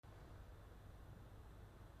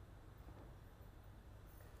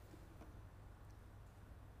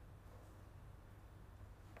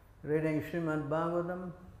Reading Srimad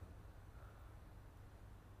Bhagavatam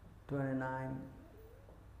 29,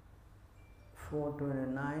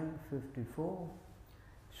 429:54.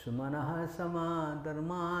 Sumanaha sama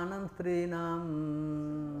dharmanam strinam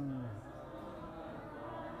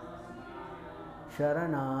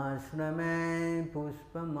sharanashrame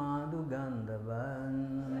puspamadu gandhavan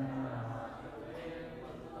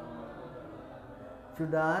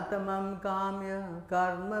Chudatamam kamya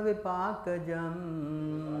karma vipakajam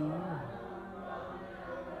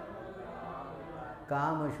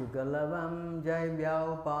Kama shukalavam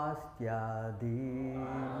jaivyaupastyadi.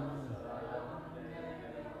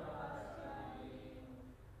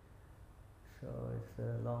 So it's a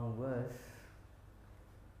long verse,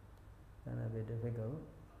 gonna be difficult.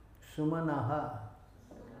 Sumanaha,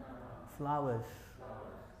 flowers.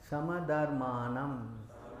 Samadharmanam,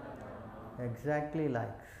 exactly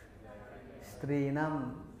like. Strinam,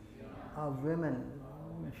 of women.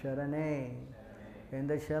 Sharane, in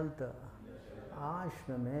the shelter.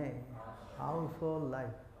 Ashrame, household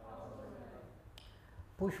life.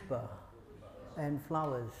 Pushpa, and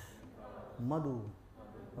flowers. Madhu,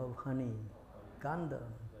 of honey. Gandha,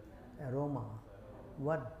 aroma.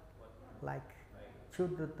 What? Like.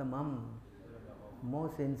 Chudratamam,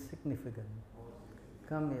 most insignificant.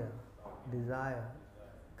 Kamya, desire.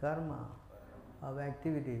 Karma, of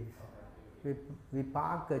activities.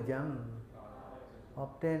 Vipakajam,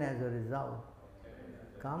 obtained as a result.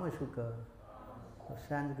 Kamashuka, of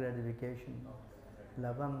sense gratification.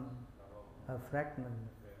 Lavam, a fragment.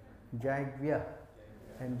 Jaigvya,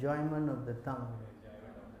 enjoyment of the tongue.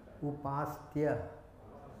 Upastya,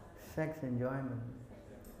 sex enjoyment.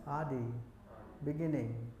 Adi,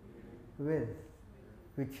 beginning. With.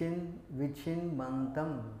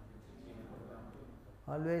 Vichinmantam,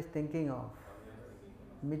 always thinking of.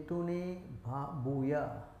 Mituni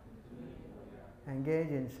bhuya,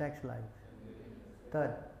 engage in sex life.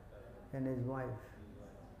 Tad, and his wife.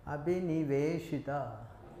 Abhiniveshita,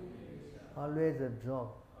 always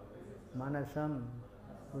absorbed. Manasam,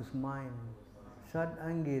 whose mind. Sad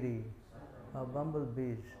angiri, of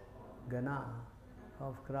bumblebees. Gana,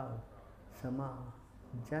 of crowd. Sama,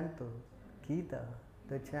 gentle. Gita,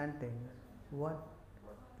 the chanting. What?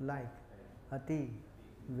 Like. Ati,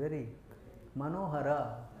 very.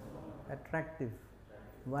 Manohara, attractive.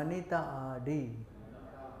 Vanita adi,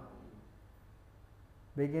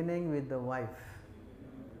 beginning with the wife.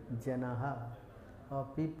 Janaha,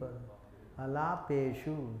 of people.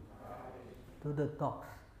 Alapeshu, to the talks.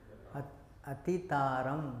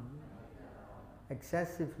 Atitaram,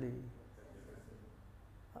 excessively.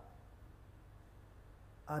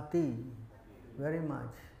 Ati, very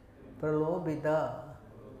much. Pralobita,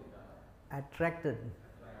 attracted.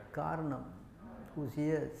 Karnam, whose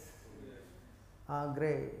ears are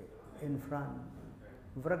grey in front.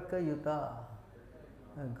 Vrakayuta,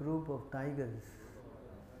 a group of tigers.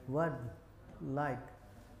 Vad, like.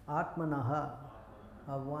 Atmanaha,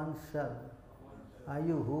 of oneself.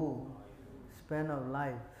 Ayuhu, span of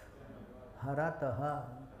life. Harataha,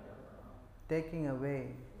 taking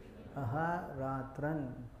away.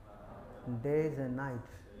 Aharatran, days and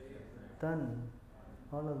nights. Tan,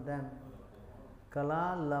 all of them.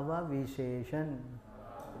 Kala lava visheshan,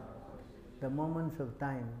 the moments of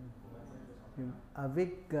time.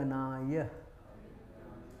 Avigganaya,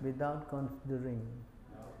 without considering.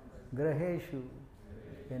 Graheshu,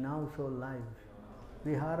 in household life.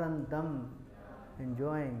 Viharantam,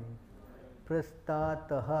 enjoying.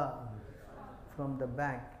 Prastataha, from the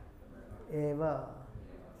back. Eva,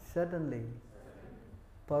 certainly.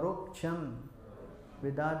 Parokcham,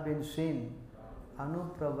 without being seen.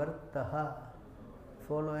 Anupravartaha,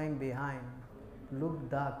 following behind.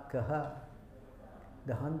 Lubdhakaha,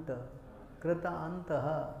 the hunter. Krita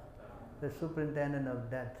antaha, the superintendent of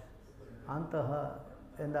death. Antaha,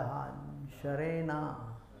 in the heart. Sharena,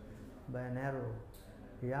 by an arrow.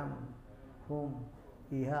 Yam, whom.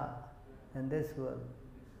 Iha, in this world.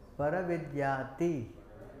 Paravidyati,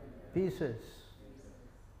 pieces.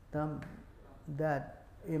 Tam, that.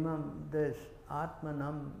 Imam, this.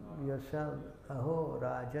 Atmanam, yourself. Aho,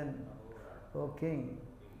 Rajan, O king.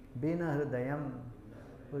 Bina hridayam,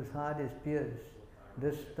 whose heart is pierced.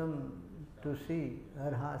 Dristam, to see.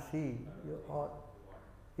 Arhasi, you ought.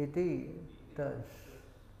 Iti, thus.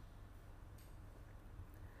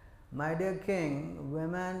 My dear king,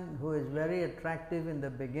 woman who is very attractive in the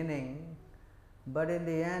beginning, but in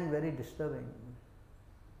the end very disturbing.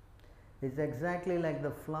 It's exactly like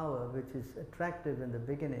the flower which is attractive in the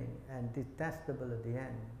beginning and detestable at the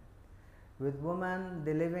end. With woman,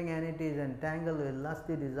 the living entity is entangled with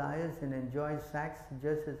lusty desires and enjoys sex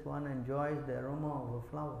just as one enjoys the aroma of a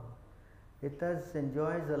flower. It thus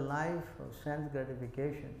enjoys a life of sense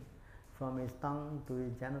gratification from his tongue to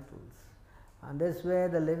his genitals. And this way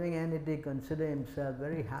the living entity considers himself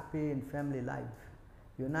very happy in family life.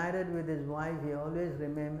 United with his wife, he always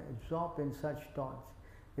remains absorbed in such thoughts.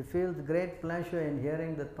 He feels great pleasure in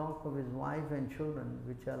hearing the talk of his wife and children,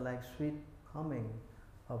 which are like sweet humming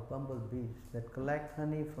of bumblebees that collect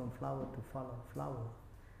honey from flower to flower.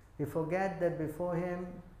 He forgets that before him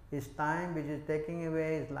is time which is taking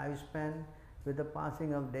away his lifespan with the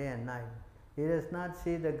passing of day and night. He does not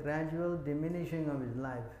see the gradual diminishing of his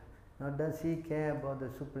life, nor does he care about the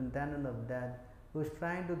superintendent of death who is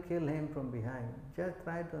trying to kill him from behind. Just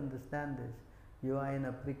try to understand this. You are in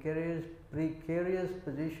a precarious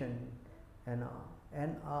position and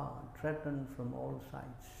are threatened from all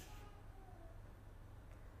sides.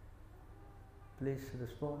 Please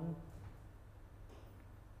respond.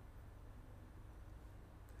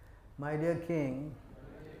 My dear king,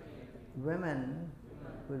 women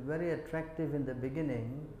were very attractive in the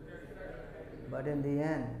beginning, but in the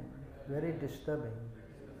end, very disturbing.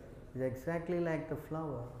 It's exactly like the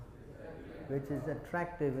flower, which is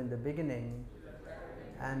attractive in the beginning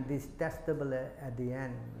and detestable at the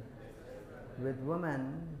end. With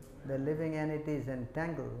women, the living entity is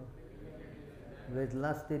entangled with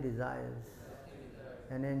lusty desires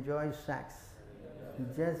and enjoys sex,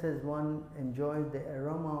 just as one enjoys the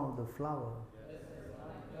aroma of the flower.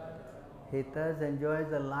 He thus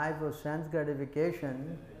enjoys a life of sense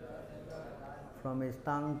gratification from his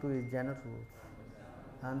tongue to his genitals.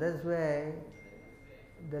 And this way,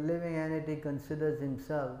 the living entity considers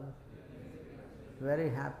himself very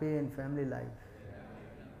happy in family life.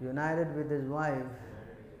 United with his wife,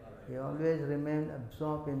 he always remains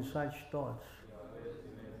absorbed in such thoughts.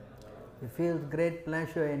 He feels great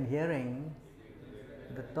pleasure in hearing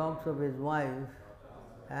the talks of his wife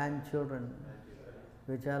and children,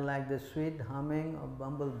 which are like the sweet humming of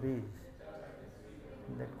bumblebees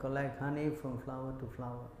that collect honey from flower to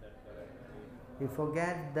flower. He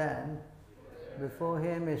forgets that before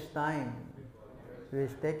him is time, which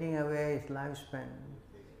is taking away his lifespan.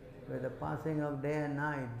 With the passing of day and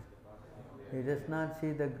night, he does not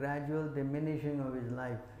see the gradual diminishing of his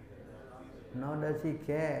life, nor does he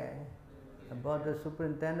care about the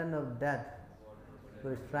superintendent of death who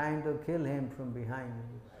is trying to kill him from behind.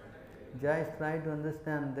 Just try to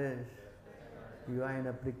understand this. You are in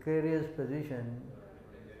a precarious position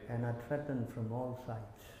and are threatened from all sides.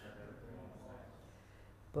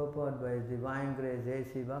 Purport by His Divine Grace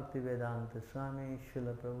A.C. Bhaktivedanta Swami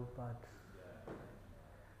Srila Prabhupada.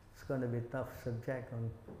 It's going to be a tough subject on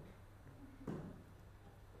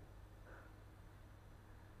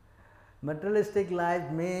materialistic life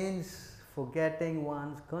means forgetting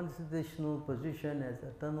one's constitutional position as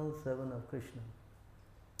eternal servant of Krishna.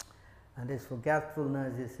 And this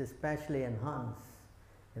forgetfulness is especially enhanced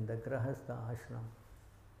in the Grahastha ashram.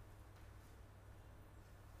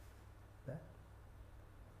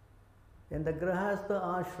 In the Grahastha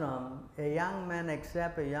ashram, a young man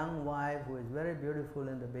accepts a young wife who is very beautiful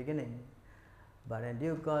in the beginning, but in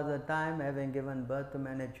due course of time, having given birth to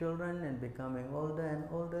many children and becoming older and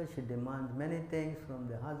older, she demands many things from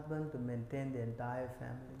the husband to maintain the entire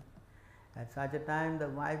family. At such a time, the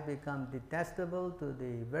wife becomes detestable to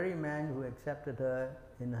the very man who accepted her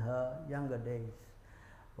in her younger days.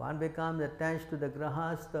 One becomes attached to the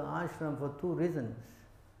Grahastha ashram for two reasons.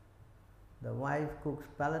 The wife cooks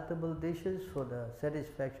palatable dishes for the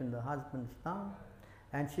satisfaction of the husband's tongue,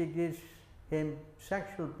 and she gives him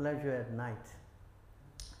sexual pleasure at night.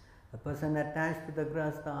 A person attached to the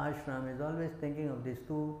Grahastha ashram is always thinking of these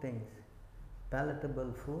two things,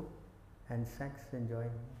 palatable food and sex enjoyment.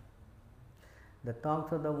 The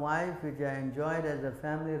talks of the wife, which are enjoyed as a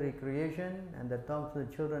family recreation, and the talks of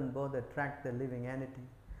the children both attract the living entity.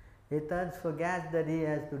 He thus forgets that he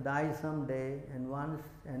has to die someday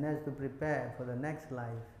and has to prepare for the next life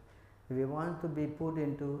if he wants to be put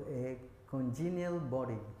into a congenial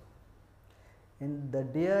body. In the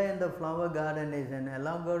deer in the flower garden is an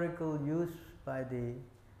allegorical use by the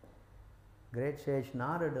great sage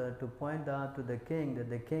Narada to point out to the king that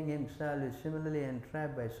the king himself is similarly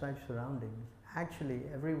entrapped by such surroundings. Actually,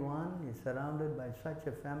 everyone is surrounded by such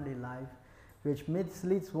a family life which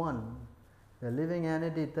misleads one. The living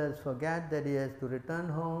entity thus forgets that he has to return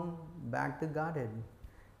home back to Godhead.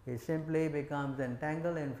 He simply becomes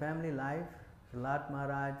entangled in family life. Prahlad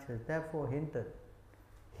Maharaj has therefore hinted,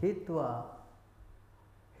 Hitva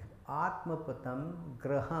Atmapatam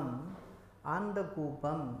Graham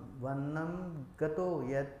Andakupam Vannam Gato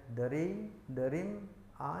Yat Darim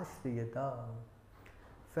Ashriyata.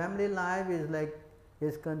 Family life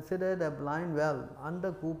is considered a blind well,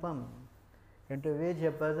 Andakupam. into which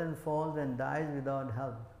a person falls and dies without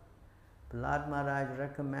help. Prahlad Maharaj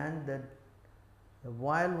recommends that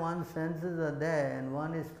while one's senses are there and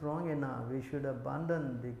one is strong enough, we should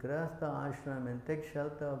abandon the Grihastha ashram and take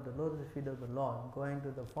shelter of the lotus feet of the Lord, going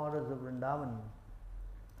to the forests of Vrindavan.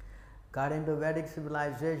 According to Vedic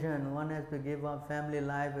civilization, one has to give up family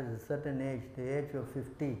life at a certain age, the age of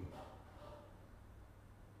 50.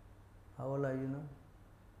 How old are you now?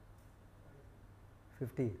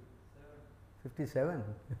 50. 57.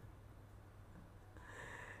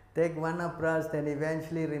 Take vanaprastha and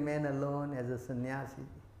eventually remain alone as a sannyasi.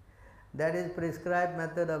 That is prescribed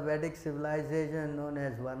method of Vedic civilization known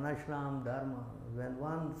as varnashram dharma.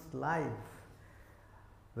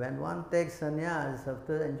 When one takes sannyas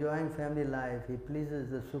after enjoying family life, he pleases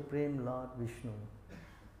the Supreme Lord Vishnu.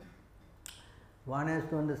 One has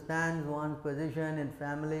to understand one's position in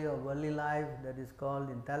family or worldly life, that is called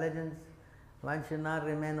intelligence. One should not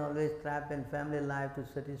remain always trapped in family life to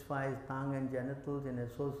satisfy his tongue and genitals in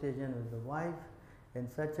association with the wife. In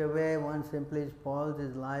such a way, one simply spoils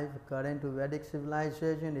his life. According to Vedic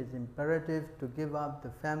civilization, it is imperative to give up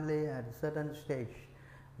the family at a certain stage,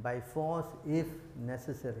 by force if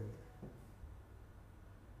necessary.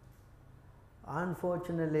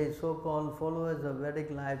 Unfortunately, so-called followers of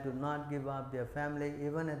Vedic life do not give up their family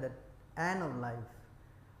even at the end of life,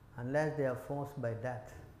 unless they are forced by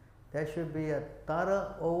death. There should be a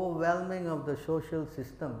thorough overwhelming of the social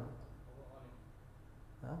system.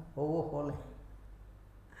 Overhauling.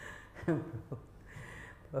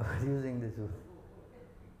 Using this word.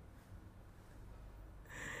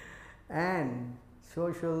 And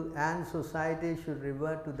society should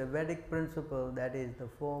revert to the Vedic principle, that is the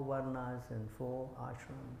 4 varnas and 4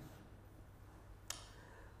 ashrams.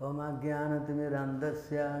 Om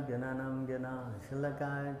Ajnanatimirandasya Jnanam Jnana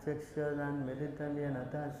Shalakaya Chakshuran Meditam Yena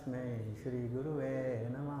Tasmai Shri Guruve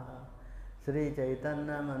Namaha Shri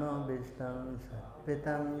Chaitanya Manobhishtam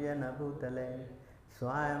Satpitam Yena Bhutale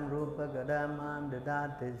Swayam Rupa Gadamam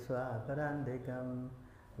Didati Swaparandikam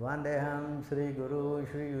Vandeham Shri Guru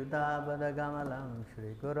Shri Yutabadagamalam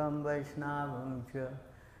Shri Gurum Vaishnavam Cha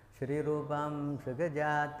Shri Rupam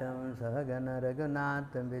Sagajatam Sahagana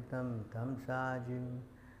Raghunatam Vitam Tam Sajim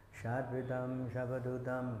Shadvitam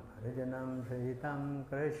Shabhadutam Harijanam Sahitam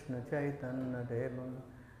Krishna Chaitanya Devam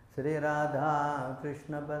Shri Radha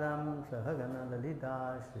Krishna Padam Sahagana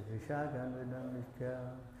Lalita Shri Vishakan Vidam Nishya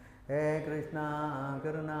He Krishna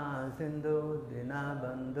Karuna Sindhu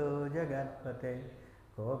Dinabandhu Jagatpate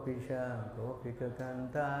Gopisha Gopika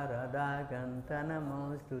Kanta Radha Kanta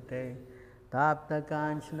Namostute Tapta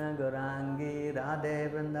Kanchana Gaurangi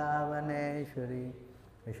Radhe Vrindavaneshwari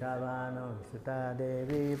Vishavano Visuta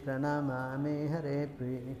Devi Pranamami Hare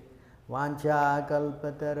Pri Vancha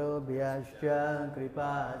Kalpataro Bhyascha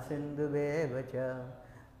Kripa Sindhuvevacha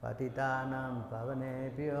Patitanam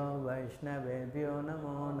Pavanebhyo Vaishnavebhyo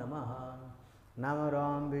Namo Namaha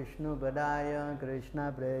Namaram Vishnu Padaya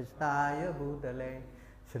Krishna Prestaya Bhutale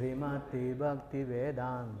Srimati Bhakti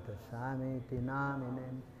Vedanta Samiti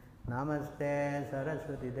Namine Namaste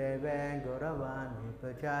Saraswati Deve Gauravani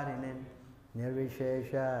Pacharine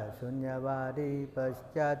Nirvishesha Sunyavadi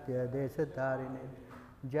Paschatya Desatarine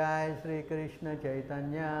Jai Sri Krishna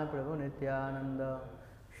Chaitanya Prabhu Nityananda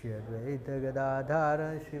Shri Advaita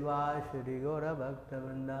Gadadhara Shiva Shri Gaura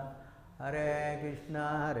Bhaktavinda Hare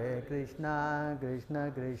Krishna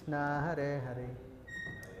Krishna Krishna Hare Hare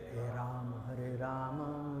Hare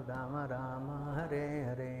Rama Rama Rama Hare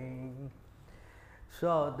Hare.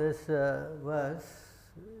 So this verse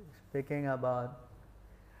speaking about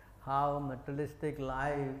how materialistic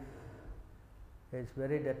life is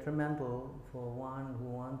very detrimental for one who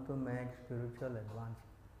wants to make spiritual advancement.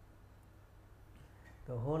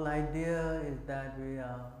 The whole idea is that we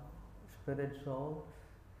are spirit souls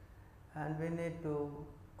and we need to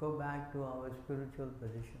go back to our spiritual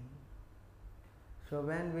position. So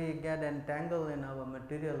when we get entangled in our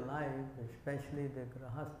material life, especially the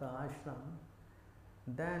Grihastha ashram,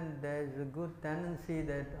 then there is a good tendency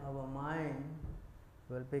that our mind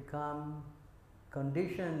will become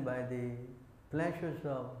conditioned by the pleasures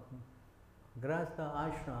of Grihastha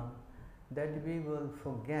ashram, that we will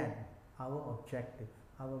forget our objective,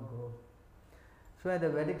 our goal. So the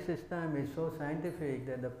Vedic system is so scientific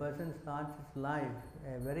that the person starts his life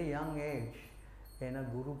at a very young age in a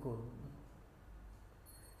Gurukul.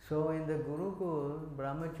 So in the Gurukul,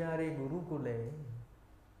 Brahmachari Gurukule,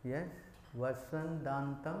 yes,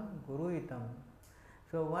 Vasandantam Guruhitam.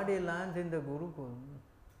 So what he learns in the Gurukul?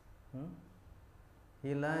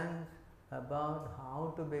 He learns about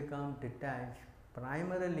how to become detached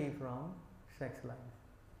primarily from sex life.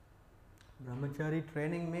 Brahmachari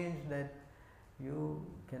training means that you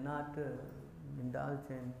cannot indulge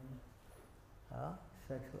in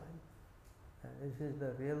sex life. And this is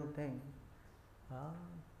the real thing.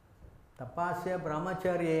 Tapasya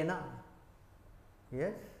brahmacharyena.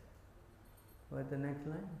 Yes? What's the next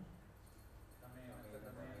line?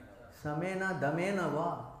 Samena dhamena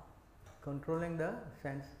va. Controlling the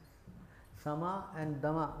senses. Sama and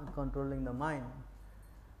dhamma, controlling the mind.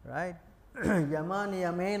 Right? Yama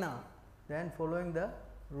niyamena. Then following the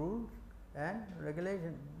rules and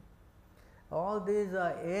regulations. All these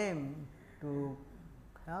are aimed to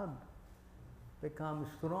help become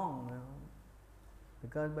strong, you know,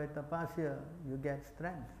 because by tapasya you get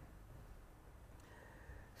strength.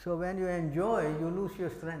 So when you enjoy, you lose your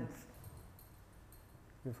strength.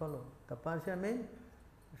 You follow? Tapasya means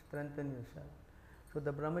strengthen yourself. So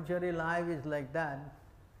the brahmachari life is like that,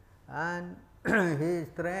 and he is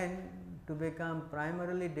trained to become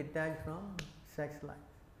primarily detached from sex life.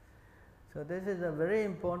 So this is a very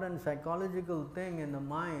important psychological thing in the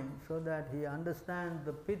mind, so that he understands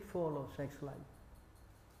the pitfall of sex life.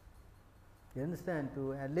 You understand?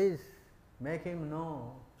 To at least make him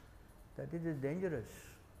know that it is dangerous.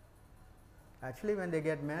 Actually, when they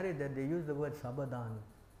get married, that they use the word sabadhan.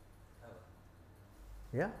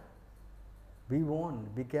 Yeah? Be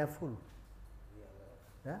warned, be careful.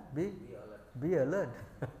 Yeah? Be alert.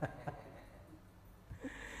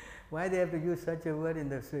 Why they have to use such a word in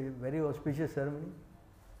the very auspicious ceremony?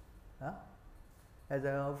 Huh? As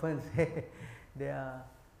I often say, there are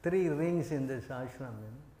 3 rings in this ashram. You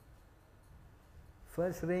know?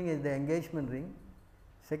 First ring is the engagement ring,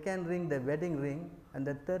 second ring the wedding ring, and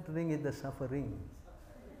the third ring is the suffering.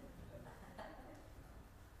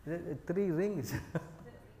 3 rings.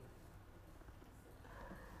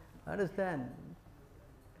 Understand?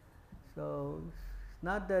 So it's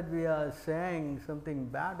not that we are saying something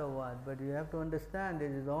bad or what, but you have to understand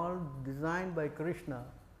it is all designed by Krishna,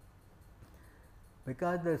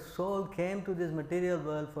 because the soul came to this material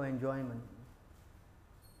world for enjoyment.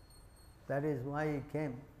 That is why he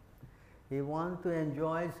came. He wants to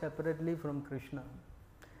enjoy separately from Krishna.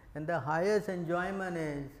 And the highest enjoyment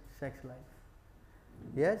is sex life.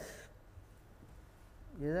 Yes?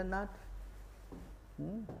 Is it not?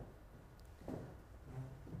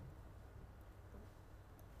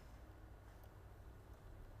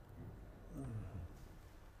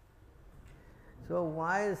 So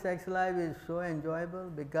why sex life is so enjoyable?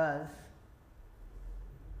 Because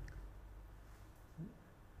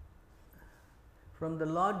from the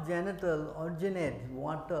Lord genital originates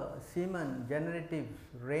water, semen, generatives,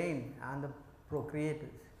 rain, and the procreators.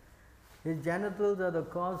 His genitals are the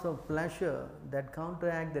cause of pleasure that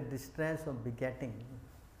counteract the distress of begetting.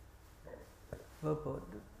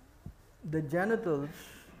 The genitals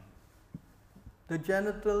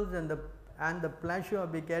and the pleasure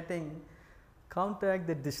of begetting counteract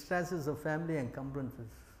the distresses of family encumbrances.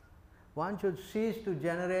 One should cease to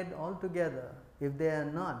generate altogether if they are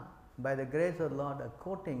not, by the grace of the Lord, a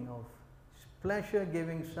coating of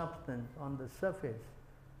pleasure-giving substance on the surface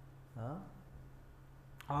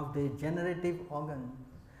of the generative organ.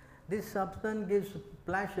 This substance gives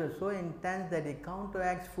pleasure so intense that it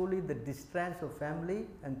counteracts fully the distress of family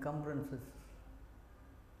encumbrances.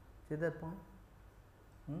 See that point?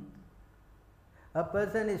 A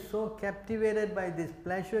person is so captivated by this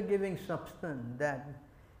pleasure-giving substance that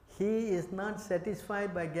he is not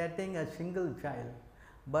satisfied by getting a single child,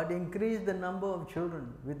 but increase the number of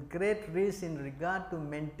children with great risk in regard to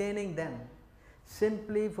maintaining them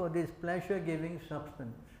simply for this pleasure-giving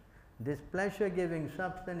substance. This pleasure-giving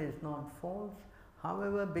substance is not false,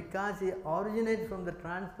 however, because it originates from the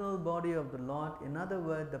transcendental body of the Lord. In other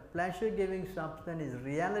words, the pleasure-giving substance is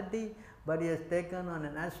reality, but he has taken on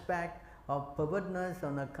an aspect of pervertness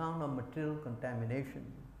on account of material contamination.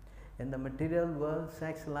 In the material world,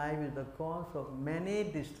 sex life is the cause of many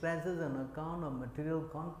distresses on account of material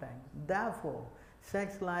contact. Therefore,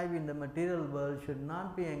 sex life in the material world should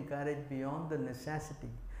not be encouraged beyond the necessity.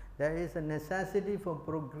 There is a necessity for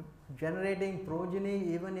generating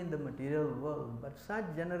progeny even in the material world, but such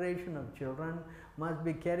generation of children must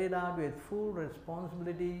be carried out with full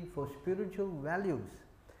responsibility for spiritual values.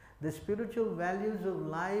 The spiritual values of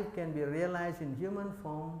life can be realized in human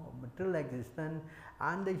form of material existence,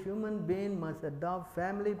 and the human being must adopt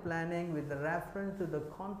family planning with the reference to the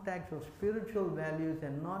context of spiritual values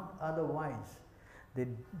and not otherwise. The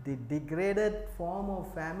degraded form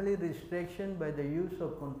of family restriction by the use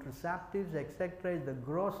of contraceptives, etc., is the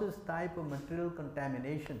grossest type of material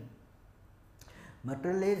contamination.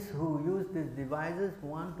 Materialists who use these devices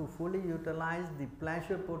want to fully utilize the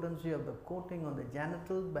pleasure potency of the coating on the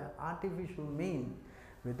genitals by artificial means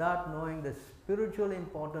without knowing the spiritual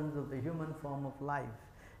importance of the human form of life.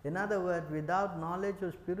 In other words, without knowledge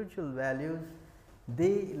of spiritual values,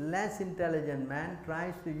 the less intelligent man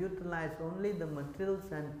tries to utilize only the material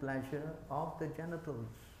sense pleasure of the genitals.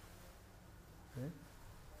 Right?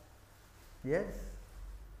 Yes?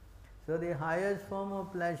 So the highest form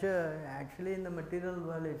of pleasure actually in the material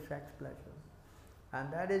world is sex pleasure.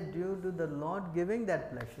 And that is due to the Lord giving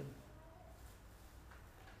that pleasure.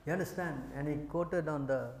 You understand? And he quoted on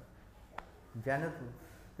the genitals.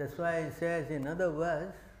 That's why he says in other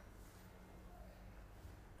words,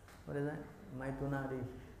 what is that? Maitunadi.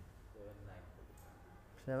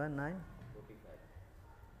 7, 9? 45.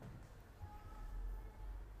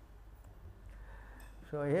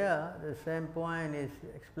 So here the same point is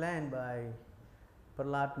explained by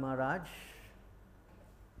Prahlad Maharaj.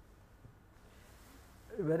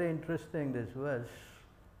 Very interesting this verse.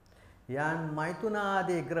 Yan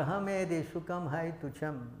Maitunadi Grahamedi Sukam Hai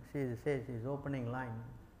Tucham. She says his opening line.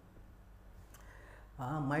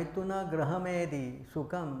 Maituna Grahamedi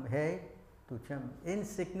Sukam Hai Tucham.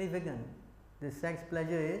 Insignificant. The sex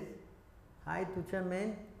pleasure is Hai Tucham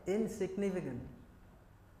means insignificant.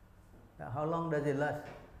 How long does it last?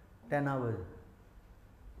 10 hours.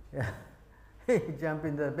 Yeah. You jump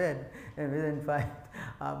in the bed and within 5,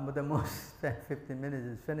 the most 15 minutes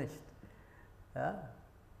is finished. How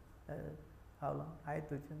long? Hai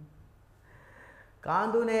Tucham.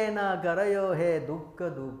 Kandunena Garayo He Dukka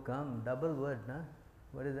Dukkam. Double word, na?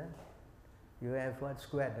 What is that? You have what?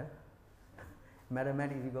 Squared, huh?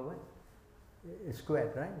 Mathematics you go what? It's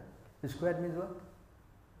squared, right? The squared means what?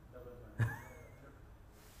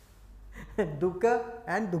 Dukkha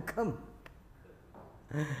and Dukkham.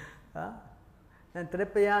 And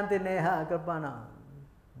Tripayanti Neha Kripana.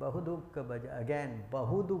 Bahu Dukkha Bhaja. Again,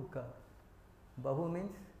 Bahu Dukkha. Bahu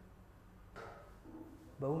means?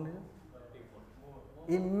 Bahu means?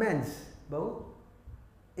 Immense. Bahu?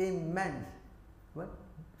 Immense. What?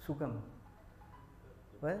 Sukham.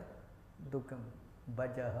 What? Dukkham.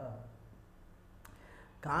 Bhajaha.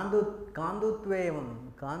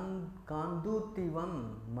 Kandutvevam,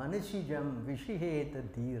 kandutivam, manishijam, vishiheta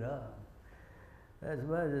dhira. That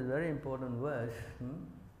verse is a very important verse.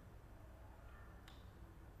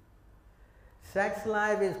 Sex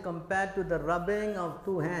life is compared to the rubbing of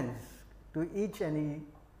two hands to each and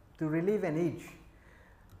to relieve an itch.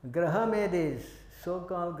 Grahamedis,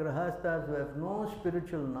 so-called grahasthas who have no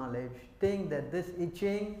spiritual knowledge, think that this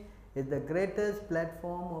itching is the greatest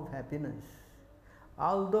platform of happiness,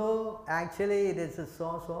 although actually it is a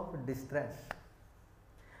source of distress.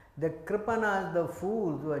 The Kripanas, the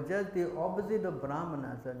fools who are just the opposite of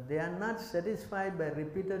Brahmanas, they are not satisfied by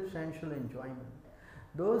repeated sensual enjoyment.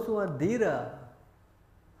 Those who are dhira,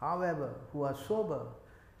 however, who are sober,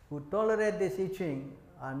 who tolerate this itching,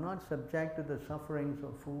 are not subject to the sufferings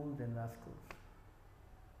of fools and rascals.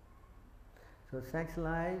 So sex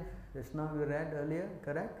life, just now we read earlier,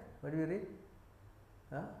 correct? What do we read?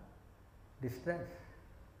 Distress.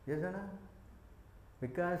 Yes or no?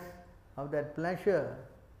 Because of that pleasure,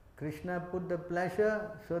 Krishna put the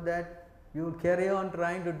pleasure so that you would carry on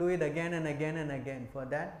trying to do it again and again and again. For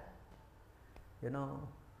that,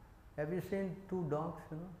 have you seen two dogs,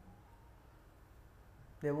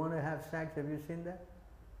 They want to have sex, have you seen that?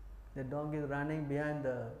 The dog is running behind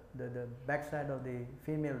the backside of the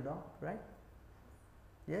female dog, right?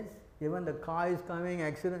 Yes? Even the car is coming,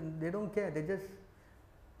 accident, they don't care, they just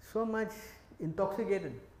so much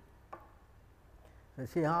intoxicated. So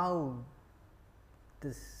see how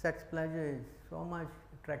this sex pleasure is so much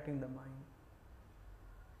attracting the mind.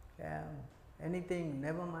 Yeah, anything,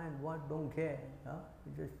 never mind what, don't care.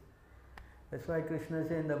 That's why Krishna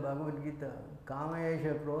says in the Bhagavad Gita,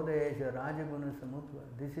 Kamayesha, Krodayesha, Rajaguna Samutva.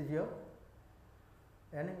 This is your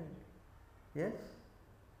enemy. Yes?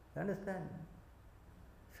 You understand?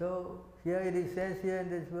 So here it says here in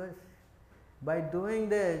this verse, by doing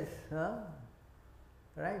this,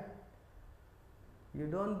 right? You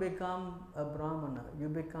don't become a Brahmana, you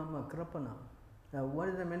become a Kripana. Now what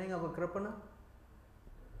is the meaning of a Kripana?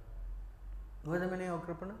 What is the meaning of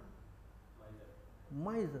Kripana?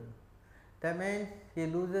 Miser. That means he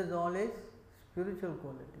loses all his spiritual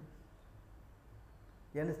qualities.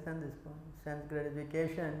 You understand this point? Sense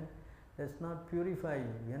gratification does not purify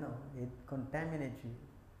you, it contaminates you.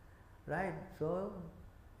 Right? So,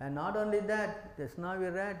 and not only that, just now we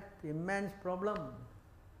read, immense problem.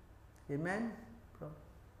 Immense problem.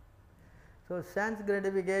 So, sense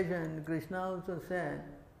gratification, Krishna also said,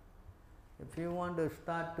 if you want to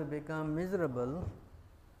start to become miserable,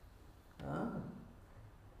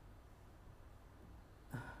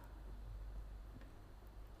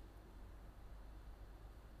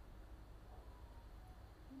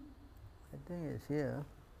 I think it's here.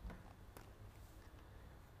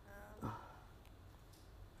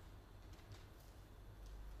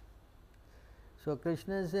 So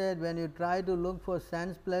Krishna said, when you try to look for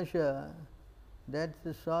sense pleasure, that's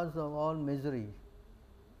the source of all misery.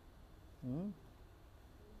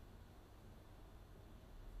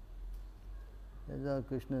 That's all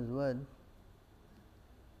Krishna's word.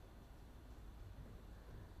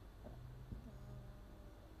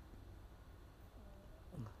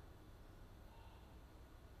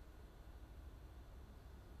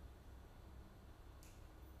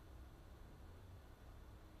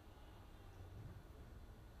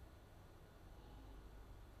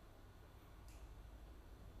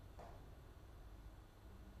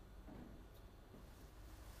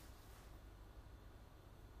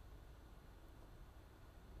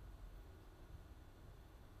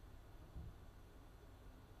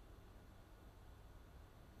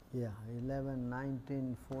 Yeah, 11,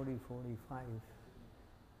 19, 40, 45.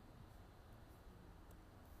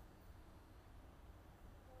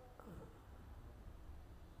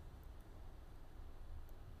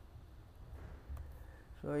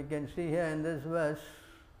 So you can see here in this verse,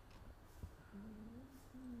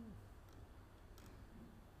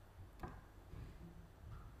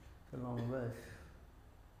 it's a long verse.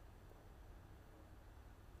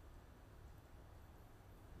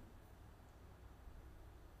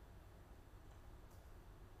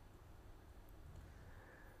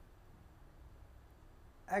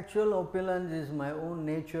 Actual opulence is my own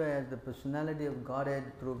nature as the personality of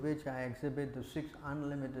Godhead, through which I exhibit the 6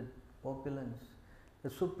 unlimited opulence. The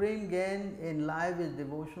supreme gain in life is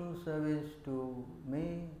devotional service to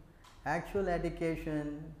me. Actual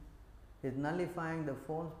education is nullifying the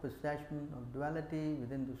false perception of duality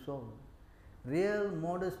within the soul. Real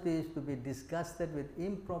modesty is to be disgusted with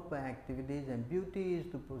improper activities, and beauty is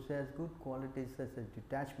to possess good qualities such as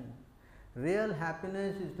detachment. Real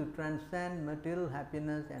happiness is to transcend material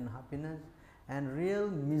happiness, and real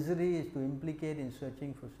misery is to implicate in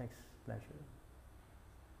searching for sex pleasure.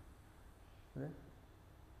 Right?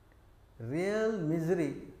 Real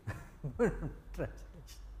misery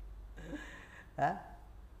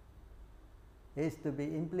is to be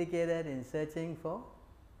implicated in searching for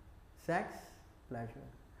sex pleasure.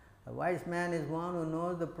 A wise man is one who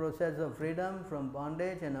knows the process of freedom from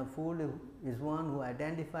bondage, and a fool is one who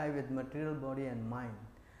identifies with material body and mind.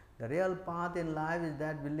 The real path in life is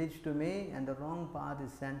that which leads to me, and the wrong path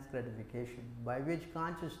is sense gratification, by which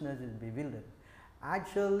consciousness is bewildered.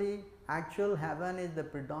 Actual heaven is the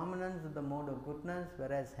predominance of the mode of goodness,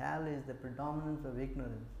 whereas hell is the predominance of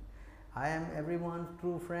ignorance. I am everyone's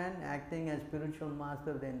true friend, acting as spiritual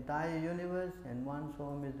master of the entire universe, and one's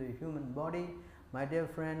home is the human body. My dear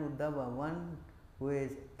friend Uddhava, one who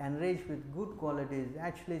is enriched with good qualities is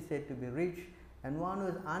actually said to be rich, and one who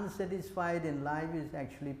is unsatisfied in life is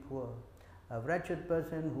actually poor. A wretched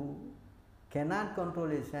person who cannot control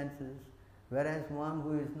his senses, whereas one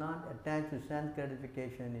who is not attached to sense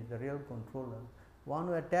gratification is the real controller. One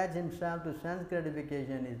who attaches himself to sense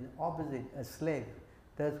gratification is the opposite, a slave.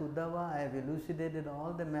 Thus, Uddhava, I have elucidated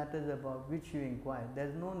all the matters about which you inquire. There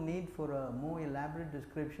is no need for a more elaborate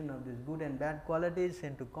description of these good and bad qualities,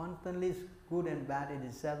 and to constantly good and bad is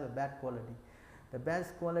itself a bad quality. The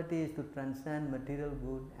best quality is to transcend material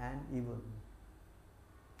good and evil.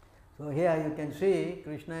 So here you can see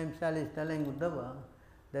Krishna himself is telling Uddhava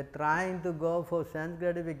that trying to go for sense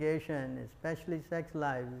gratification, especially sex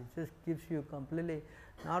life, it just gives you completely,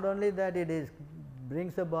 not only that it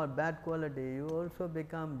brings about bad quality, you also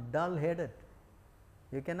become dull-headed.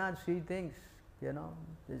 You cannot see things,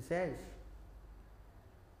 it says.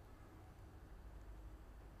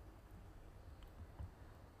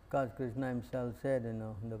 Because Krishna himself said, in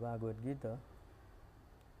the Bhagavad Gita,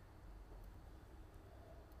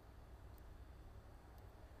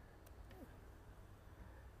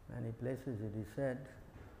 many places it is said,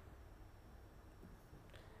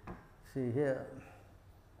 see here,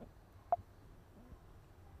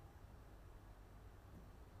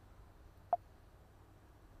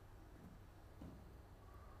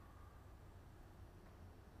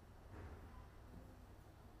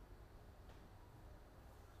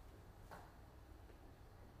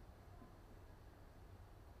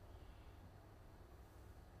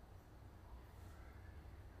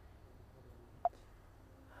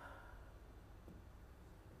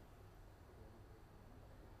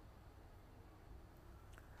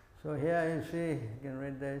 so here you see, you can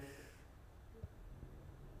read this.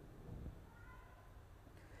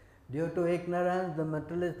 Due to ignorance, the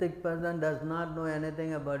materialistic person does not know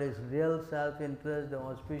anything about his real self-interest. The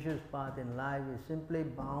auspicious path in life is simply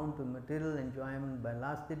bound to material enjoyment by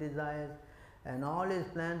lusty desires, and all his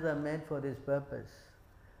plans are made for this purpose.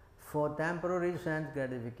 for temporary sense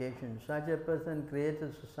gratification. Such a person creates a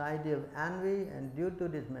society of envy, and due to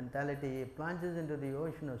this mentality, he plunges into the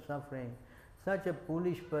ocean of suffering. Such a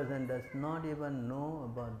foolish person does not even know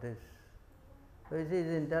about this. So you see,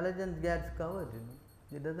 his intelligence gets covered,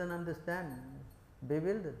 He doesn't understand,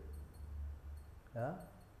 bewildered. Yeah?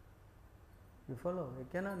 You follow? He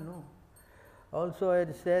cannot know. Also,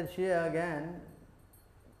 it says here again,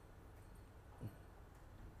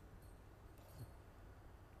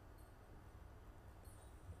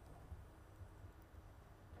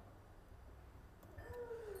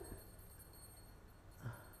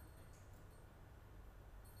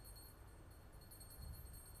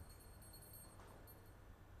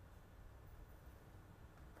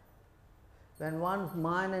 when one's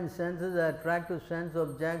mind and senses are attracted to sense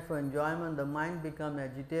objects for enjoyment, the mind becomes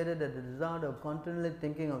agitated as a result of continually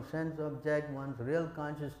thinking of sense object. One's real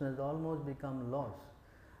consciousness almost becomes lost.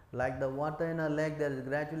 Like the water in a lake that is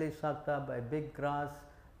gradually sucked up by big grass,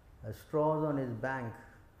 straws on its bank.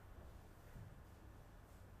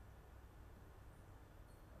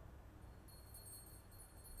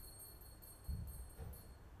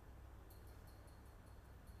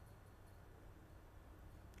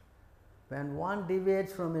 When one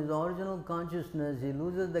deviates from his original consciousness, he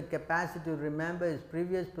loses the capacity to remember his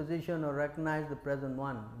previous position or recognize the present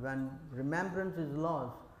one. When remembrance is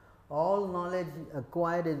lost, all knowledge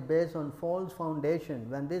acquired is based on false foundation.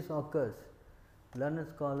 When this occurs, learned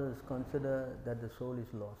scholars consider that the soul is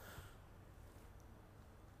lost.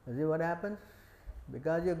 You see what happens?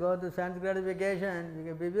 Because you go to sense gratification, you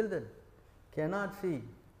get bewildered, cannot see,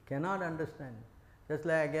 cannot understand. Just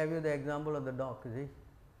like I gave you the example of the dog, you see.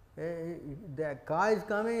 The car is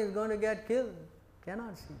coming, is going to get killed,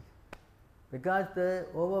 cannot see, because they are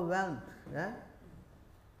overwhelmed. Yeah?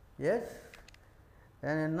 Yes?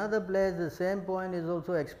 And in another place the same point is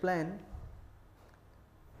also explained.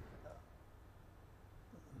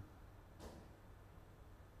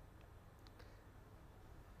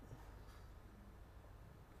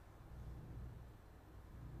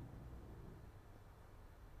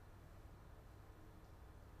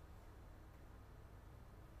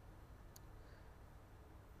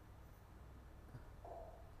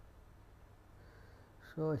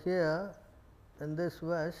 So here in this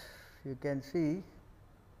verse you can see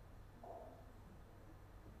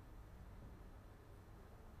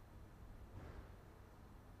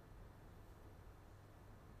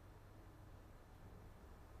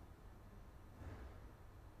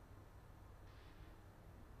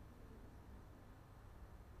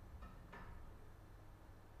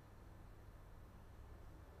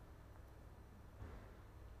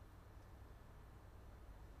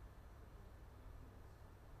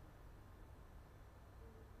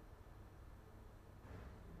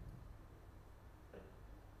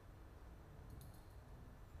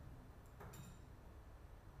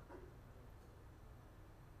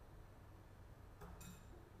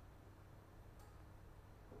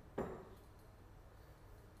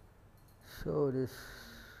so this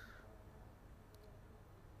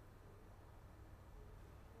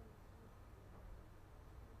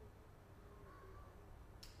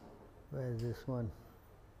where is this one?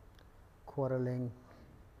 Quarreling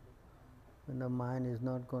when the mind is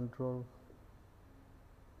not controlled.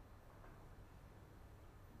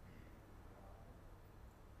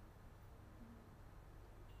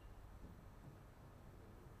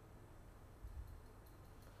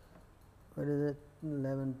 What is it?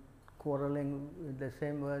 11 quarreling with the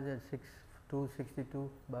same words as 262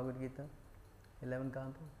 Bhagavad Gita. 11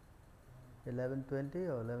 canto. 11:20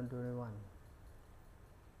 or 11:21.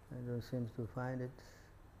 I don't seem to find it.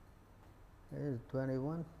 It is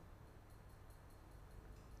 21.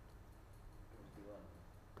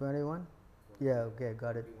 21? Yeah, okay,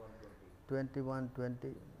 got it.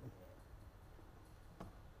 21:20.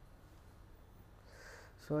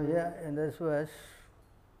 So here in this verse,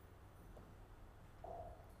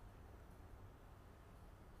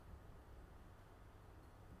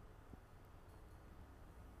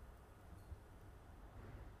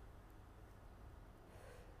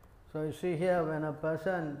 so you see here, when a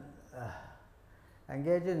person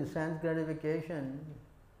engages in sense gratification,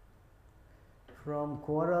 from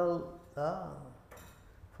quarrel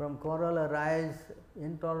arise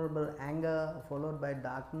intolerable anger followed by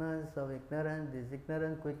darkness of ignorance. This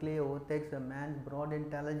ignorance quickly overtakes a man's broad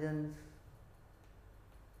intelligence.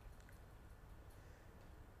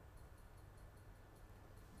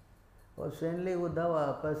 O saintly Uddhava,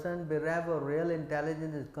 a person bereft of real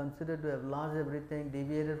intelligence is considered to have lost everything,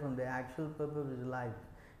 deviated from the actual purpose of his life.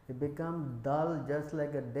 He becomes dull just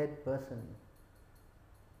like a dead person.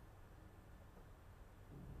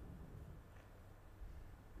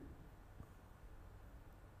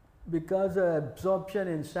 Because of absorption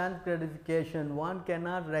in sense gratification, one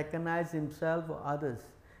cannot recognize himself or others.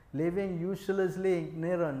 Living uselessly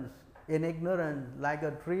in ignorance, like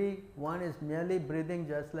a tree, one is merely breathing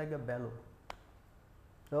just like a bellow.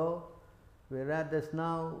 So, we read this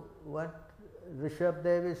now, what Rishabh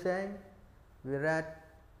Dev is saying, we read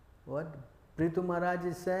what Prithu Maharaj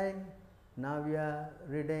is saying, now we are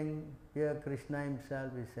reading here Krishna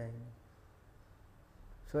himself is saying.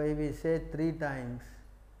 So, if we say 3 times,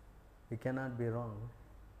 we cannot be wrong.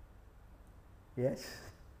 Yes?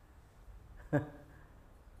 Right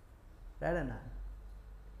or not?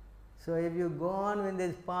 So, if you go on with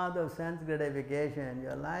this path of sense gratification,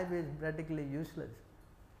 your life is practically useless.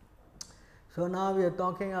 So, now we are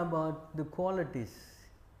talking about the qualities,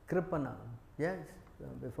 Kripana. Yes? So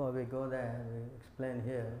before we go there, we explain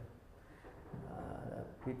here the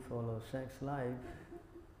pitfall of sex life.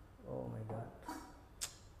 Oh my God.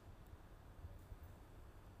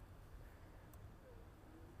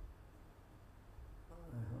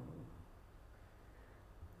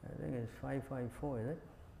 I think it's 554, is it?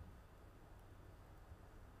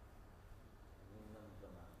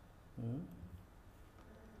 Hmm?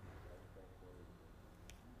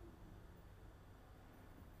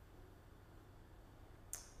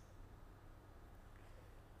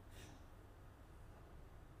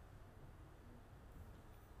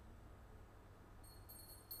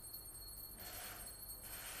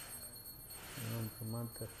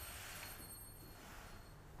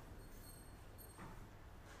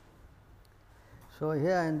 So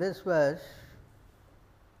here in this verse,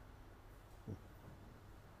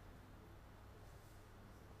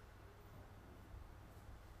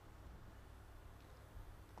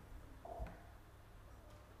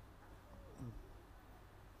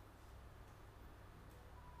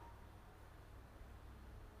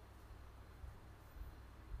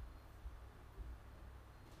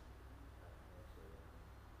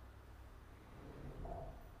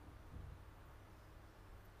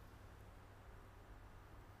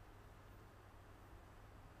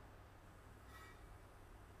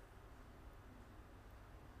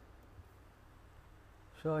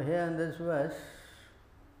 in this verse,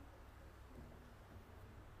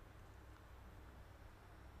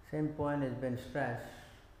 same point has been stressed.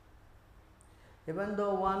 Even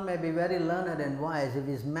though one may be very learned and wise, if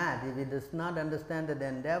he is mad, if he does not understand that the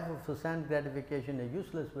endeavor for sense gratification is a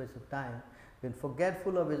useless waste of time, when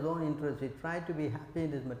forgetful of his own interests, he tries to be happy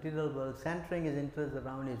in this material world, centering his interests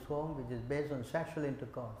around his home, which is based on sexual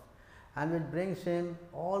intercourse, and which brings him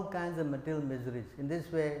all kinds of material miseries. In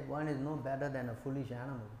this way, one is no better than a foolish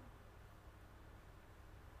animal.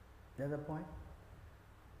 That's the point.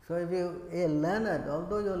 So if you are learned,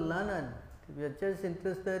 although you are learned, if you are just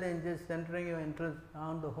interested in just centering your interest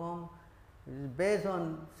around the home, it is based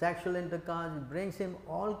on sexual intercourse, it brings him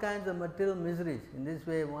all kinds of material miseries. In this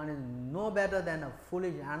way, one is no better than a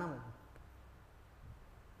foolish animal.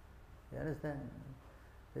 You understand?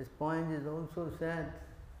 This point is also said.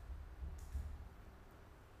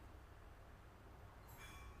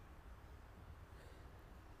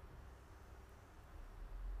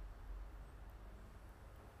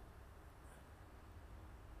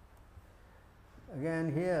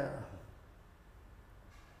 Again here,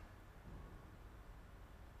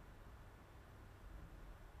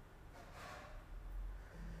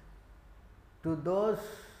 to those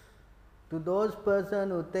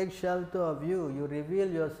persons who take shelter of you, you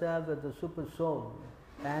reveal yourself as the super soul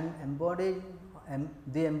and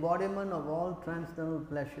the embodiment of all transcendental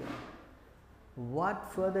pleasure.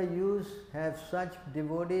 What further use have such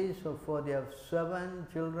devotees for their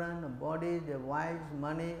servant, children, or body, their wives,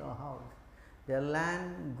 money, or house, their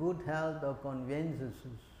land, good health, or conveyances?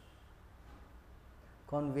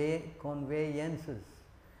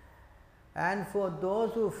 And for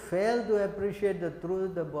those who fail to appreciate the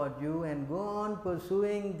truth about you and go on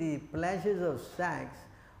pursuing the pleasures of sex,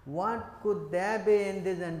 what could there be in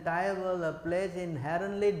this entire world, a place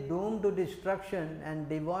inherently doomed to destruction and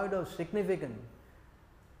devoid of significance,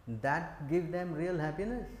 that give them real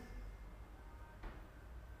happiness?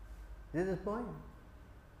 This is the point.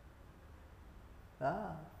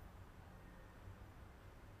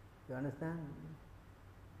 You understand?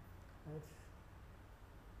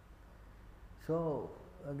 So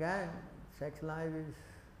again, sex life is,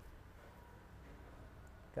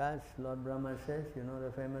 as Lord Brahma says, you know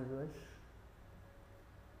the famous verse,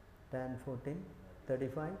 10, 14,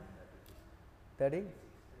 35, 30.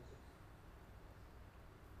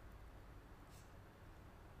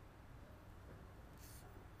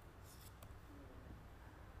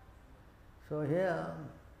 So, here,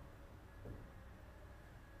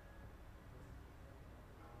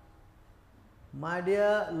 to those persons who take shelter of you, you reveal yourself as the super soul and the embodiment of all transcendental pleasure. What further use have such devotees for their servant, children, body, their wives, money, or house, their land, good health, or conveyances? My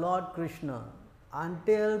dear Lord Krishna,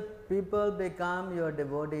 until people become your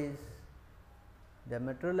devotees, their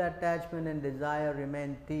material attachment and desire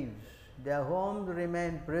remain thieves, their homes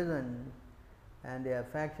remain prisons, and their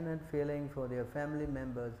affectionate feeling for their family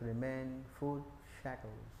members remain foot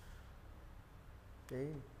shackles. See?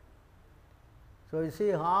 So you see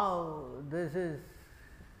how this is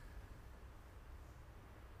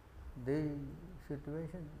the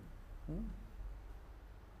situation.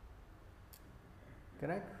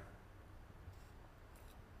 Correct?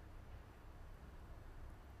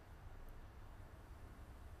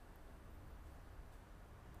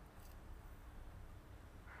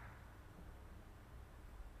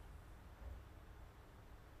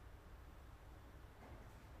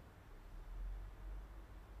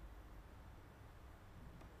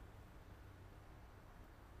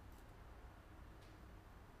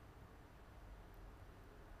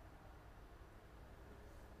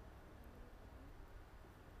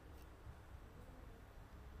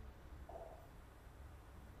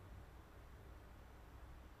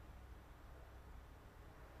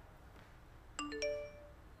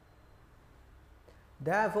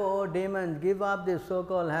 Therefore, demons, give up the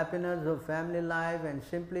so-called happiness of family life and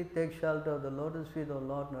simply take shelter of the lotus feet of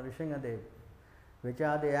Lord Nrsimhadev, which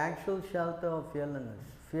are the actual shelter of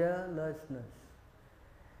fearlessness.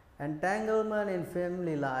 Entanglement in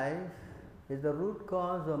family life is the root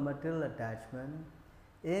cause of material attachment,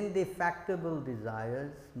 indefatigable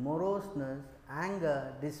desires, moroseness,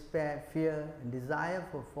 anger, despair, fear, and desire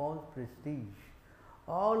for false prestige,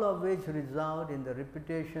 all of which result in the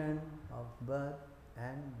repetition of birth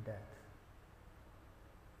and death.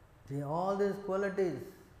 See, all these qualities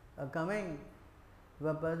are coming if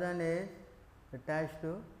a person is attached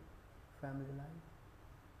to family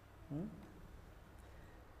life.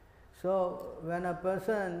 So, when a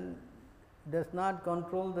person does not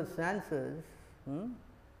control the senses,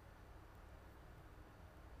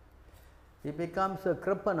 he becomes a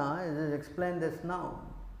kripana, as is explained this now.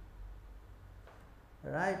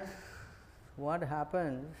 Right? What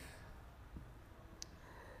happens?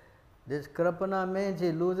 This kripana means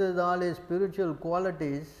he loses all his spiritual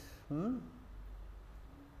qualities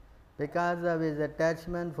because of his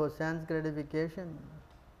attachment for sense gratification.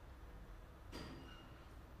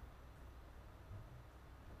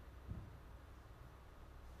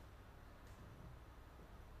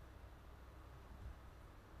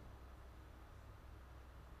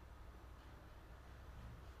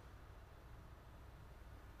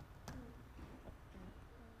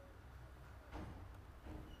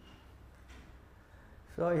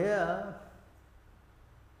 So here,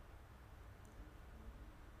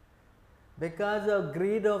 because of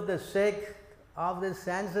greed of the sake of the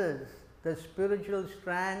senses, the spiritual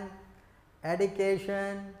strength,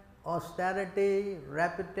 education, austerity,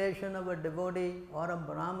 reputation of a devotee or a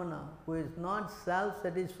brahmana who is not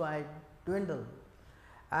self-satisfied dwindle,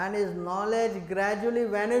 and his knowledge gradually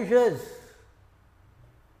vanishes.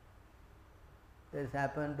 This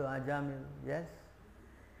happened to Ajamil, yes?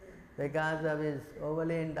 Because of his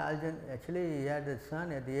overly indulgent, actually he had a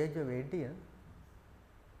son at the age of 80.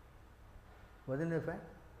 Wasn't it fact?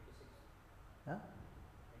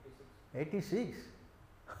 86. 86.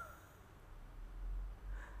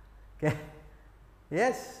 Okay.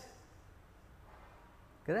 Yes.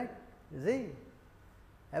 Correct. You see,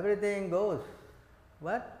 everything goes.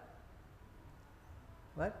 What?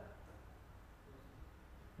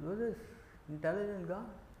 Loses intelligence gone.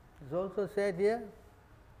 It's also said here.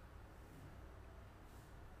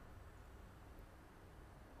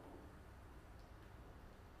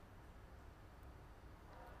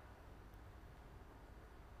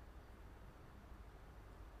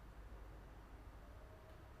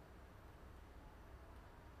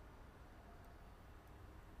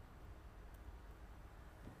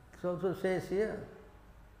 It also says here,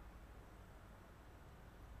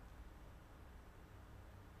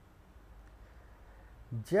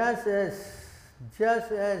 just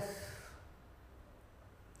as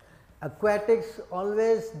aquatics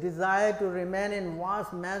always desire to remain in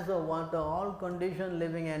vast mass of water, all conditioned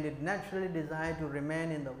living, and it naturally desire to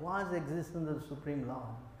remain in the vast existence of the Supreme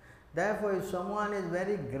Lord. Therefore, if someone is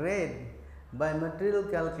very great by material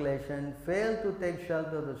calculation, fail to take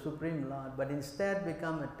shelter of the Supreme Lord, but instead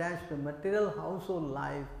become attached to material household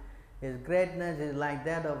life, his greatness is like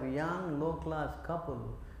that of a young low-class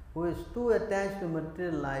couple who is too attached to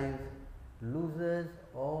material life, loses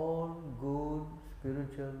all good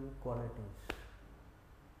spiritual qualities.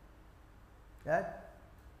 That?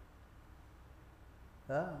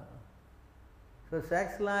 So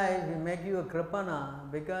sex life will make you a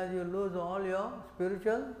kripana because you lose all your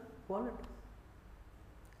spiritual qualities.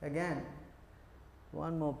 Again,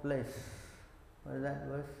 One more place. What is that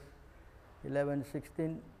verse?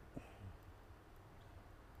 11:16.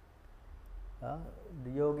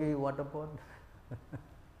 The yogi water pot.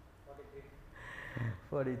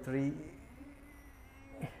 43.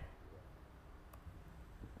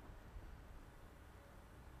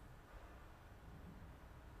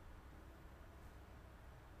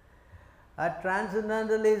 A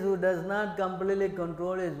transcendentalist who does not completely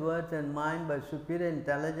control his words and mind by superior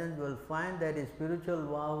intelligence will find that his spiritual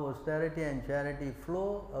vow, austerity and charity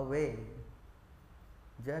flow away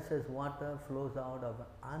just as water flows out of an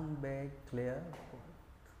unbaked clear pot.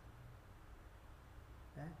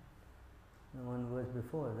 One verse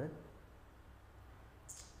before that.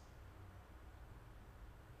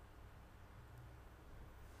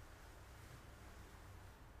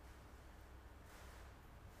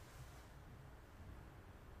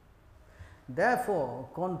 Therefore,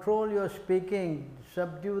 control your speaking,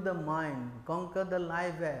 subdue the mind, conquer the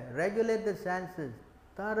live air, regulate the senses,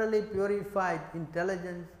 thoroughly purified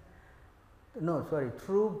intelligence,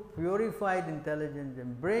 through purified intelligence,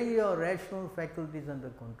 and bring your rational faculties under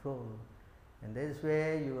control. In this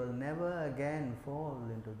way, you will never again fall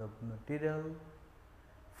into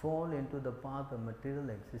the path of material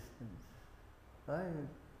existence. Right?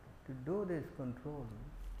 To do this control.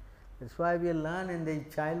 That's why we learn in the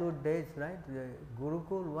childhood days, right? The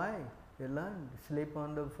Gurukul, why? We learn, sleep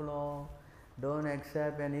on the floor, don't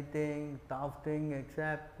accept anything, tough thing,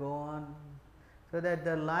 accept, go on. So that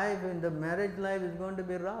the life in the marriage life is going to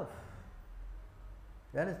be rough.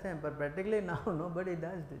 You understand? But practically now nobody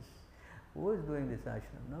does this. Who is doing this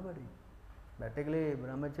ashram? Nobody. Practically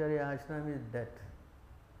brahmacharya ashram is dead.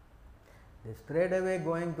 They straight away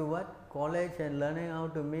going to what? College and learning how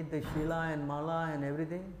to meet the Shila and Mala and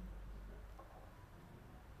everything.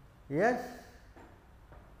 Yes?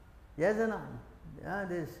 Yes or not? Yeah,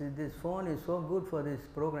 this phone is so good for this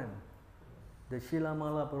program. The Shila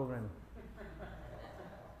Mala program.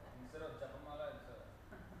 Instead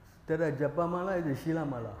of Japamala, it's the Shila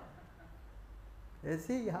Mala. You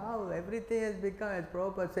see how everything has become, as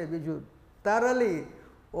Prabhupada said, we should thoroughly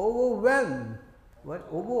overwhelm,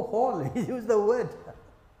 overhaul, he used the word.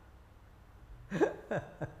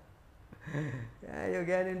 Yeah, you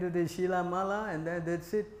get into the Shila Mala and then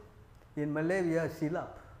that's it. In Malay we are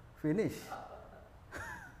Silap, finish.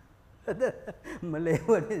 Malay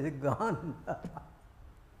word is gone.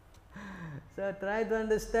 So try to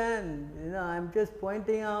understand, I'm just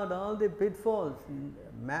pointing out all the pitfalls.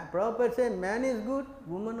 Prabhupada said man is good,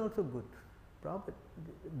 woman also good. Prabhupada,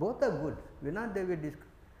 both are good. We're not there with this.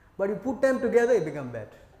 But you put them together, you become bad.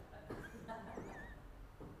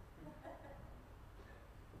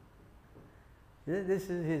 This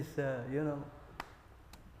is his,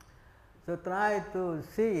 So try to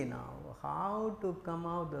see now how to come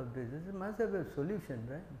out of this. This must have a solution,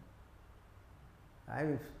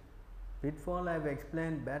 right? Pitfall I have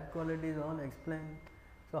explained, bad qualities all explained.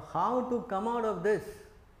 So how to come out of this?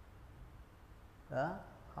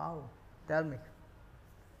 How? Tell me.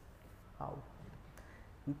 How?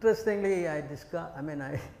 Interestingly, I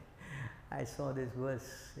saw this verse,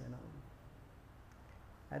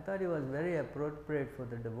 I thought it was very appropriate for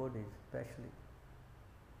the devotees, especially.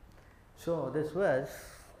 So this verse,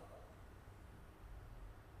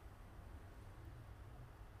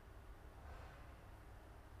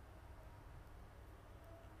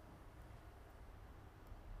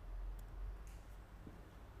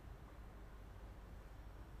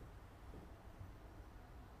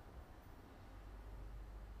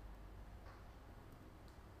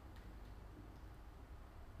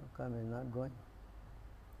 how come it's not going?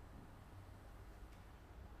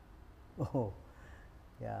 Oh,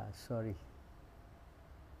 yeah, sorry.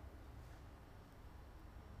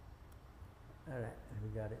 All right, we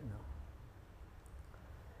got it now.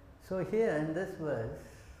 So here in this verse,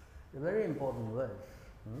 a very important verse.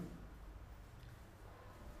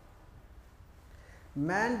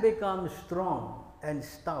 Man becomes strong and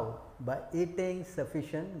stout by eating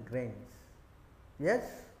sufficient grains. Yes?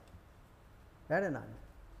 That is not.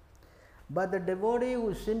 But the devotee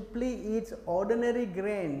who simply eats ordinary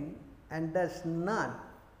grain and does not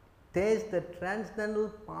taste the transcendental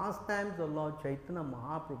pastimes of Lord Chaitanya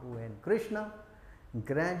Mahaprabhu and Krishna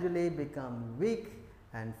gradually become weak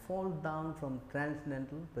and fall down from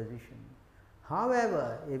transcendental position.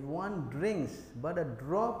 However, if one drinks but a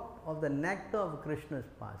drop of the nectar of Krishna's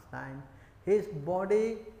pastime, his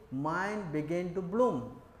body, mind begin to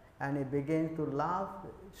bloom and he begins to laugh,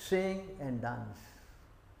 sing and dance.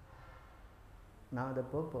 Now the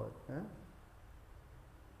purport.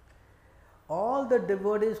 All the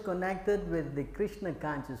devotees connected with the Krishna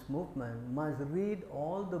conscious movement must read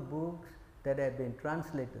all the books that have been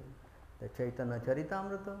translated, the Chaitanya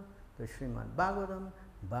Charitamrita, the Srimad Bhagavatam,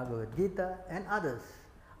 Bhagavad Gita and others.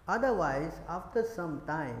 Otherwise, after some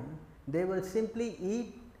time, they will simply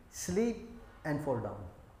eat, sleep and fall down.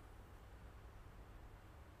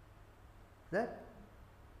 That?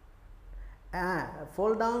 And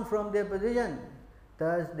fall down from their position.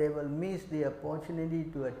 Thus, they will miss the opportunity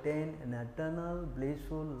to attain an eternal,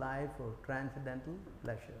 blissful life of transcendental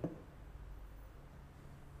pleasure.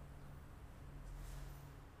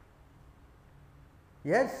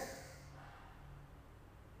 Yes?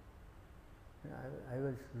 I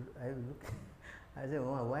was looking, I said,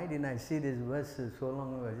 oh, why didn't I see this verse so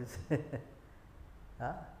long ago?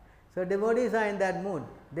 Huh? So, devotees are in that mood.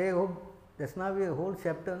 They hope, that's now a whole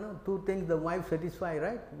chapter, no? 2 things the wife satisfy,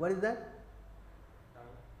 right? What is that?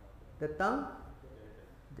 The tongue?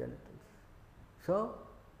 Genitals. So,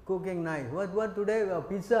 cooking nice. What today? Oh,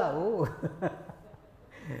 pizza. Oh.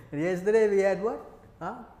 Yesterday we had what?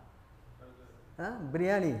 Huh? Huh?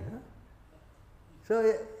 Biryani. Huh?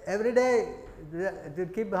 So, every day to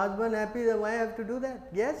keep husband happy, the wife have to do that.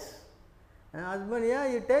 Yes? And husband,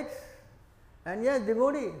 yeah, he takes. And yes,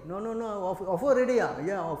 devotee. No, offer already.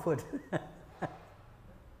 Yeah, offered.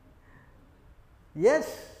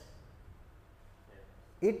 Yes.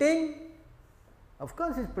 Eating, of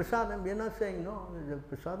course, it's prasadam. We are not saying no, it's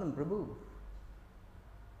a prasadam Prabhu.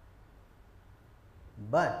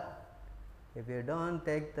 But if you don't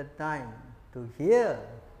take the time to hear,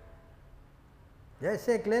 just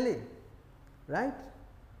say clearly, right?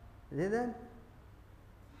 See that?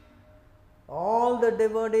 All the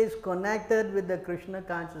devotees connected with the Krishna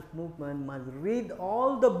conscious movement must read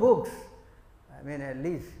all the books. I mean, at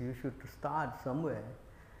least you should start somewhere.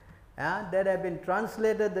 That have been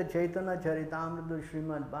translated, the Chaitanya Charitamrita,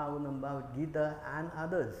 Srimad Bhagavatam, Bhagavad Gita and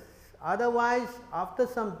others. Otherwise, after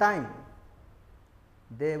some time,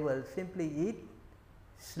 they will simply eat,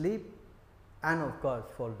 sleep and of course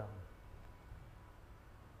fall down.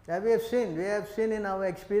 That we have seen in our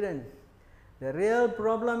experience. The real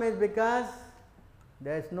problem is because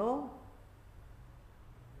there is no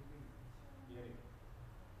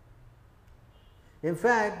in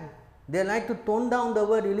fact, they like to tone down the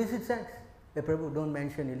word illicit sex. Hey, Prabhu, don't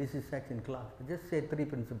mention illicit sex in class. Just say 3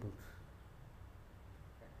 principles.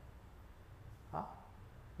 Huh?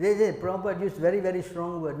 They say, Prabhupada used very, very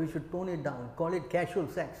strong word. We should tone it down. Call it casual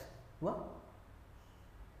sex. What?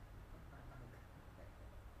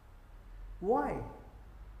 Why?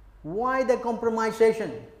 Why the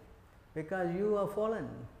compromisation? Because you are fallen.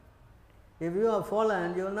 If you are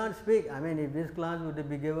fallen, you will not speak. I mean, if this class would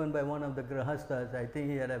be given by one of the grahastas, I think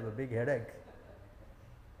he would have a big headache.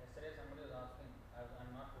 Yesterday somebody was asking,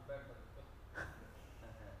 I'm not prepared for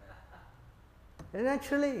this. And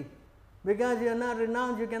actually, because you are not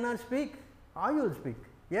renounced, you cannot speak. How you will speak?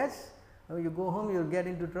 Yes? When you go home, you will get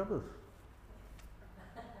into troubles.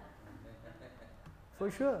 For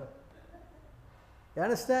sure. You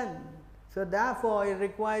understand? So therefore, it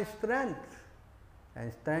requires strength. And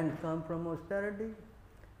strength comes from austerity,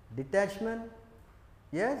 detachment.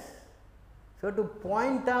 Yes? So to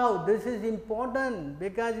point out this is important,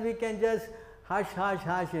 because we can just hush,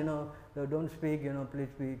 so don't speak, please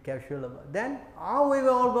be casual about it. Then how we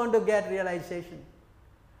were all going to get realization?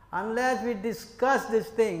 Unless we discuss these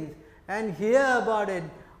things and hear about it,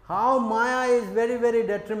 how Maya is very, very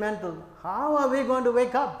detrimental, how are we going to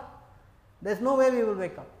wake up? There is no way we will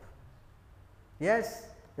wake up. Yes?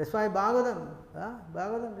 That's why Bhagavatam,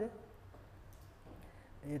 Bhagavatam, yeah?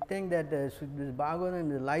 You think that this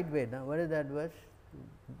Bhagavatam is lightweight, huh? What is that verse?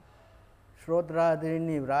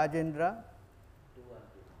 Shrotradrini Rajendra?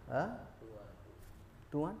 212. Huh?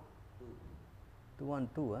 212.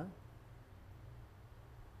 212, huh?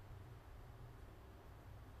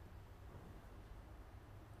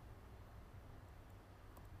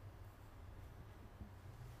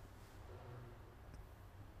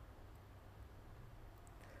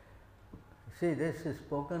 See, this is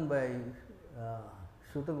spoken by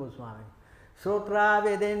Sutta Goswami. Sotra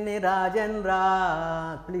Vidini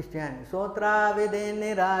Rajendra, please chant. Sotra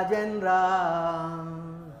Vidini Rajendra,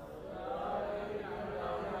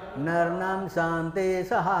 Narnam Sante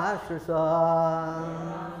Sahasrasa,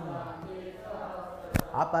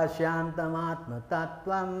 Apashyantam Atma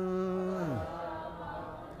Tattvam,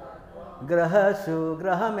 Grahasu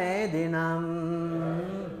Grahamedinam.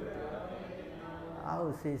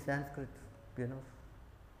 How see Sanskrit?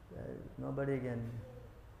 Nobody can.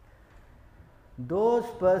 Those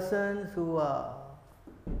persons who are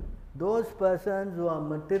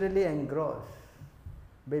materially engrossed,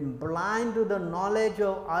 been blind to the knowledge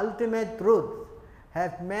of ultimate truth,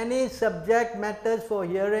 have many subject matters for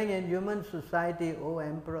hearing in human society, O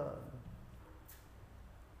Emperor.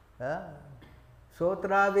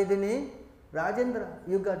 Sotra Vidini Rajendra.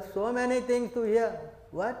 You got so many things to hear.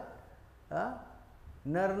 What?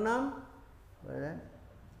 Narnam. What is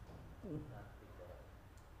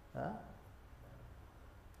that?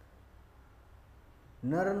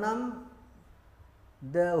 Narnam.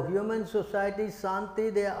 The human society, Santi,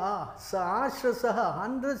 they are Sahasrasaha,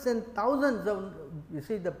 hundreds and thousands of, you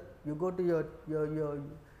see, you go to your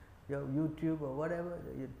YouTube or whatever,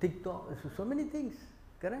 your TikTok, so many things,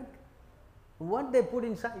 correct? What they put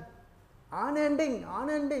inside, unending, I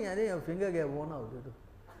think your finger get worn out,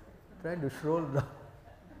 trying to scroll down.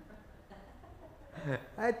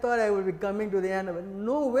 I thought I would be coming to the end of it.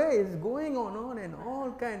 No way, it's going on and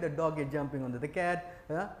all kind of dog is jumping onto the cat,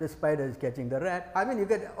 the spider is catching the rat. I mean, you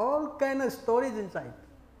get all kind of stories inside.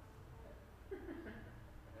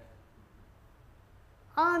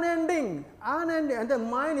 Unending, and the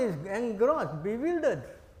mind is engrossed, bewildered,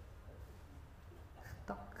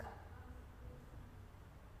 stuck.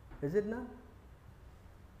 Is it not?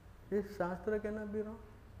 This Shastra cannot be wrong.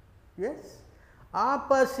 Yes.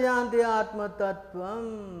 Apasyanti Atma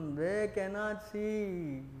Tattvam, they cannot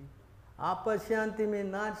see. Apasyanti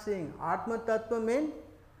means not seeing. Atma Tattva means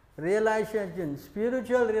realization,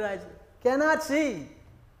 spiritual realization. Cannot see.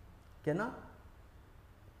 Cannot.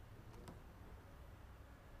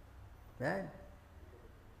 Right?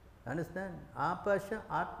 Understand? Apasya,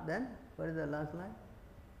 then what is the last line?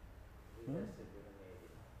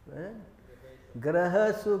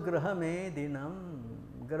 Graha sugraha medinam.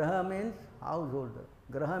 Graha means householder.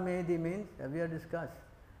 Graha medhi means, we have discussed,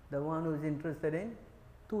 the one who is interested in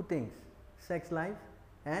two things, sex life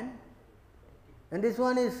and this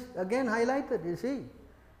one is again highlighted, you see.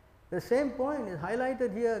 The same point is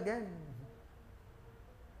highlighted here again.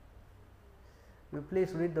 You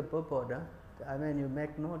please read the purport. I mean, you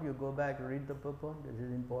make note, you go back, read the purport, this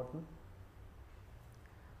is important.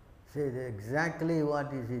 See exactly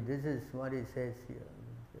what is it, this is what he says here,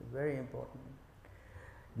 it's very important.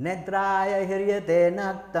 Netraya hiryate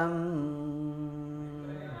naktam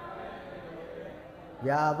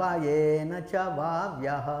Vyavayena cha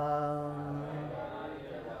vavyaha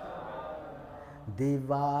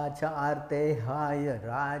Diva cha arte haya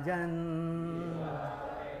rajan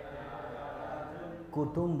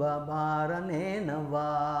Kutumba bharanena va.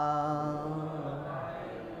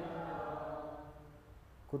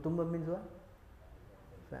 Kutumba means what?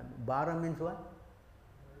 Family. Bara means what?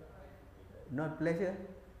 Not pleasure.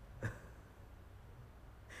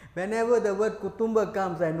 Whenever the word kutumba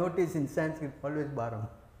comes, I notice in Sanskrit always baram.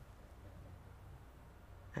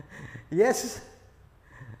 Yes?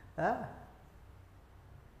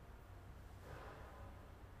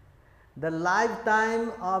 The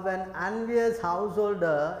lifetime of an envious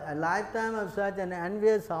householder, a lifetime of such an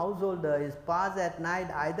envious householder is passed at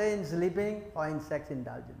night either in sleeping or in sex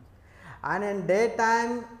indulgence, and in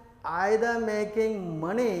daytime either making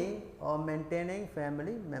money or maintaining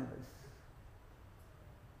family members.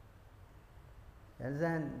 And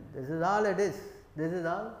this is all it is. This is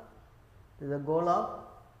all. This is the goal of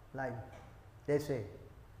life. They say.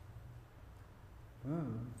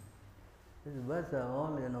 This verse are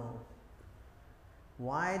all,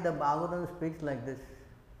 Why the Bhagavatam speaks like this?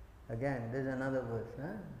 Again, this is another verse.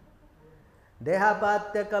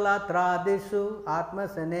 Dehapatya kalatradishu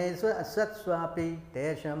atmasanesu asatswapi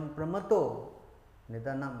tesham pramato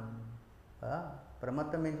nidanam.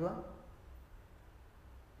 Pramata means what?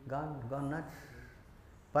 Gone nuts.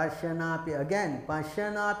 Pashyanapi, again,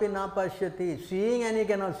 pashyanapi na pashyati, seeing and he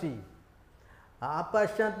cannot see.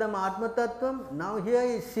 Apashyantam atma tattvam, now here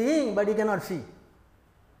he is seeing but he cannot see.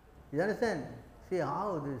 You understand? See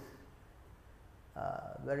how this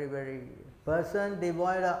very person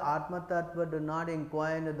devoid of atma tattva do not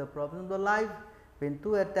inquire into the problems of life, been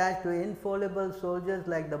too attached to infallible soldiers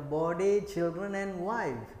like the body, children and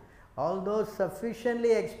wives. Although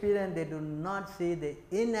sufficiently experienced, they do not see the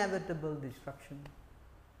inevitable destruction.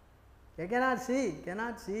 They cannot see.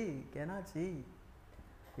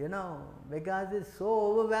 Because it's so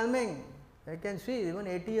overwhelming. They can see, even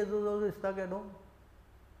 80 years old is stuck at home.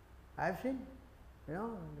 I have seen.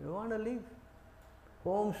 You want to leave.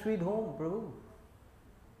 Home, sweet home, Prabhu.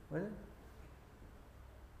 What is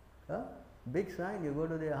it? Big sign, you go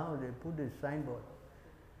to their house, they put this signboard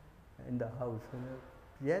in the house.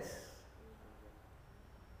 Yes?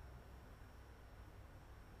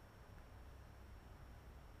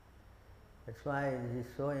 That's why it is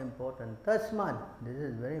so important. Tasmad, this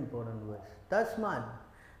is very important verse. Tasmad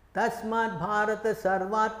Bharata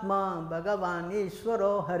Sarvatma Bhagavan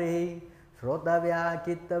Ishvaro Hari Shrotavya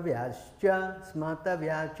Chittavyascha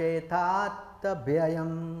Smatavya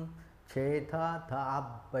Chethatabhyayam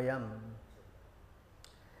Chethathabhyayam.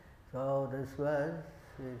 So this verse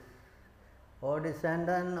is, O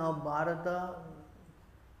descendant of Bharata,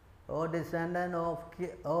 O descendant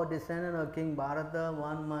of King Bharata,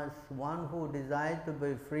 one who desires to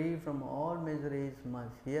be free from all miseries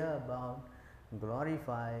must hear about,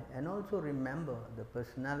 glorify, and also remember the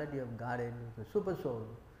personality of Godhead, the super soul,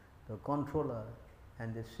 the controller,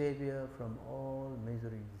 and the savior from all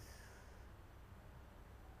miseries.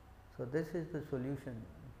 So this is the solution.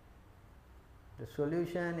 The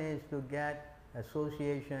solution is to get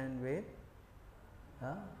association with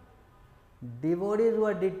devotees who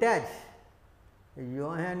are detached.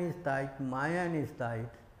 Your hand is tight, my hand is tight,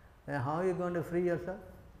 and how are you going to free yourself?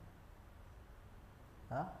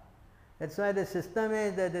 That's why the system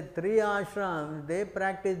is that the three ashrams, they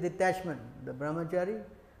practice detachment, the brahmachari,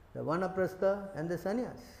 the vanaprastha, and the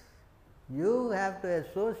sannyas. You have to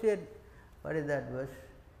associate, what is that verse?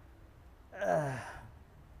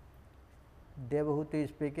 Devahuti is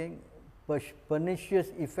speaking, pernicious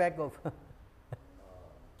effect of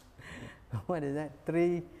what is that?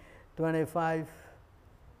 3:25.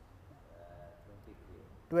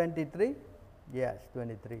 23? Yes,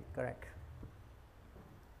 23, correct.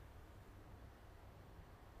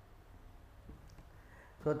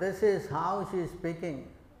 So this is how she is speaking.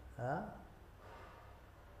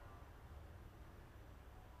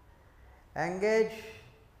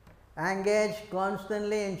 Engage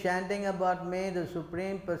constantly in chanting about me, the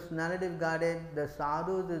Supreme Personality of Godhead. The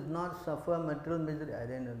sadhus does not suffer material misery. I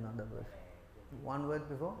didn't know another verse. One word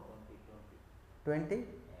before? 20? No,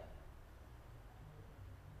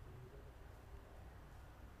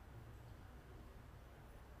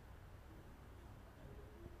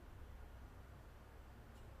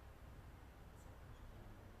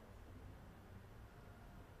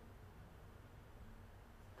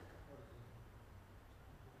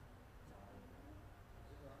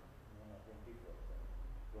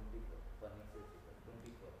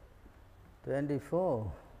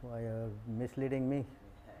 24. Why you are misleading me?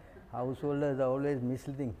 Householders are always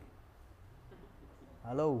misleading.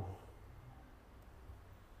 Hello.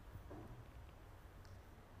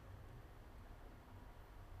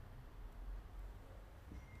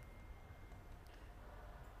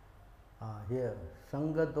 Here,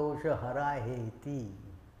 Sangadosha Haraheti.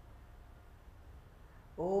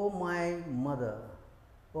 O my mother,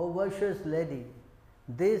 O virtuous lady,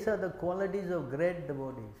 these are the qualities of great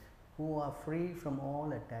devotees who are free from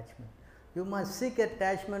all attachment. You must seek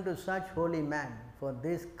attachment to such holy man, for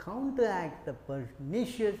this counteract the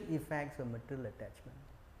pernicious effects of material attachment.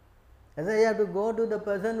 As I have to go to the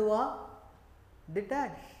person who are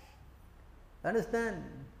detached. Understand?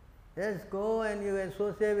 Just go and you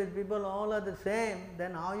associate with people, all are the same,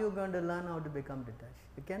 then how are you going to learn how to become detached?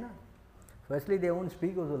 You cannot. Firstly, they won't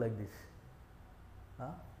speak also like this.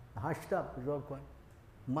 Hushed up is all quiet.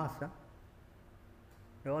 Mask,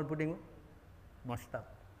 They're all putting mushed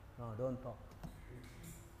up. No, don't talk.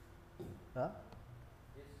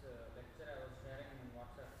 This lecture I was sharing in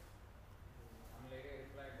WhatsApp, one lady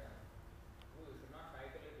replied, you should not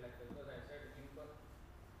title it like this, because I said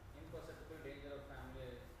imperceptible danger of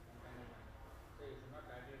family entanglement. So you should not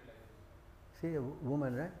title it like this. See, a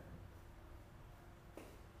woman, right?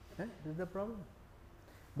 This is the problem.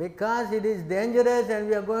 Because it is dangerous and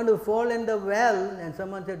we are going to fall in the well, and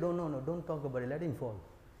someone said, no, don't talk about it, let him fall.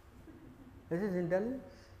 This is intelligence.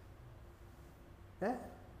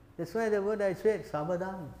 That's why the word I said,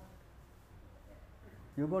 Sabadhan.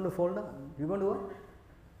 You're going to fall down. You're going to what?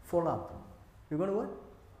 Fall up. You're going to what?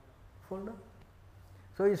 Fall down.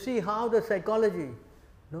 So you see how the psychology,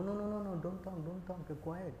 no, don't talk, you're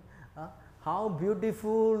quiet. How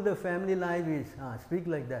beautiful the family life is. Speak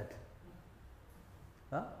like that.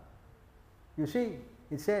 You see,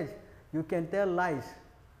 it says you can tell lies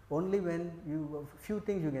only when few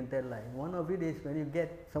things you can tell lies. One of it is when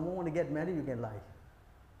someone want to get married, you can lie.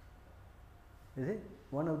 Is it?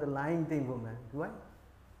 One of the lying thing for man. Why?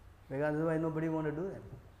 Because otherwise nobody want to do that.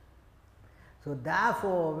 So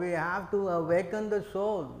therefore we have to awaken the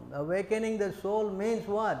soul. Awakening the soul means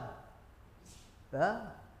what?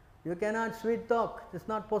 You cannot sweet talk. It's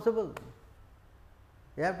not possible.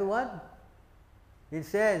 You have to what? It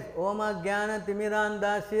says, Oma Jnana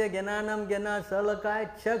Timirandasya Jnanam Jnana Salakai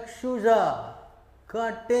Chakshuja.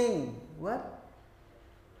 Cutting. What?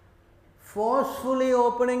 Forcefully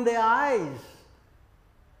opening the eyes.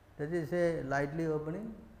 Does it say lightly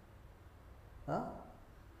opening?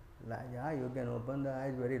 Yeah, you can open the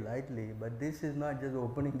eyes very lightly, but this is not just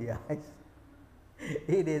opening the eyes.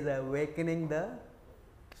 It is awakening the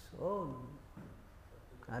soul.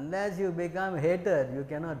 Unless you become hater, you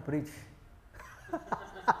cannot preach.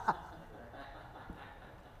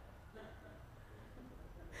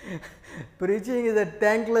 Preaching is a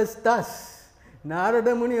thankless task.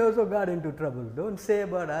 Narada Muni also got into trouble. Don't say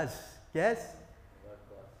about us. Yes?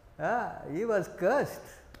 He was cursed.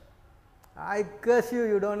 I curse you,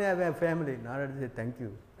 you don't have a family. Narada said, thank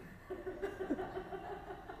you.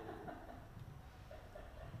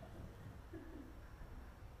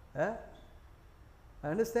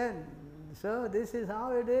 Understand? So this is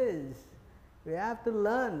how it is. We have to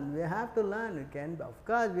learn. We have to learn. We can, of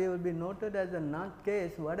course, we will be noted as a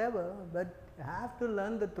nutcase, whatever, but have to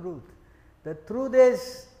learn the truth. The truth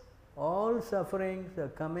is, all sufferings are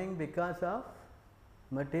coming because of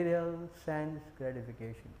material sense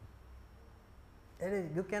gratification. It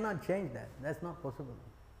is, you cannot change that. That's not possible.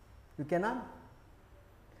 You cannot.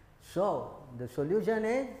 So the solution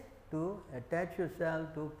is to attach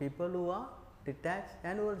yourself to people who are detached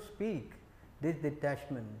and will speak this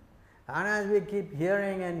detachment. And as we keep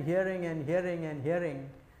hearing and hearing and hearing and hearing,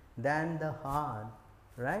 then the heart,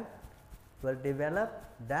 right, will develop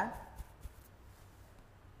that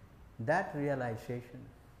realization.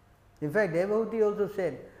 In fact, Devahutī also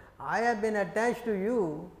said, I have been attached to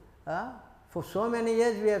you for so many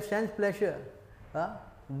years, we have sense pleasure.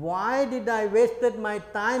 Why did I wasted my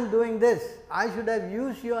time doing this? I should have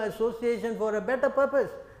used your association for a better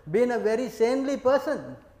purpose, been a very saintly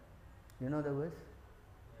person. You know the verse?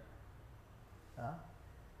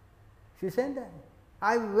 She said that.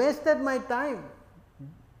 I wasted my time,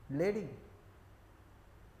 lady.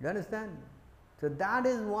 You understand? So that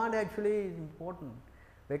is what actually is important,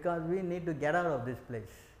 because we need to get out of this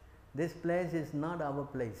place. This place is not our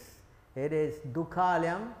place. It is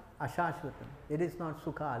Dukhalayam Ashashvatam. It is not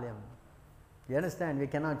Sukhalayam. You understand? We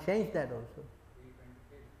cannot change that also.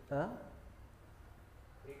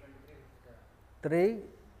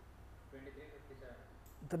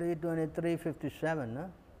 3:23:57. Huh?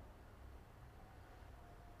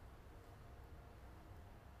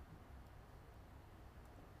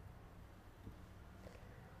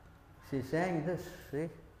 She's saying this, see?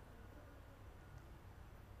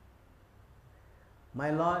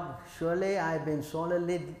 My Lord, surely I have been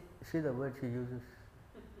solidly, see the word she uses.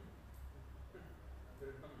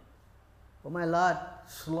 Oh my Lord,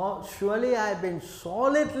 surely I have been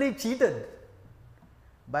solidly cheated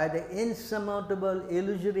by the insurmountable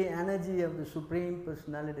illusory energy of the Supreme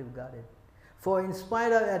Personality of Godhead. For in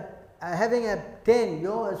spite of having obtained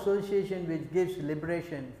your association which gives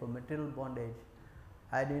liberation from material bondage,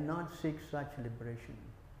 I did not seek such liberation.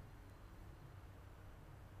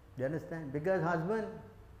 Do you understand? Because husband,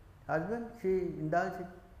 she indulged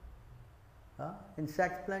in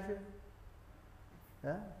sex pleasure.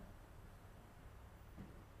 What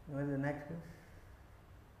is the next verse?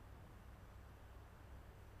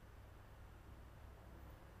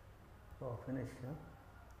 Oh, finished, huh?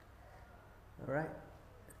 All right.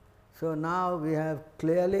 So now we have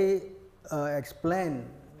clearly explained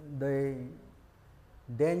the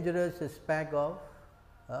dangerous aspect of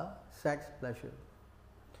sex pleasure.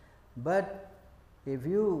 But if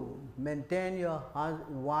you maintain your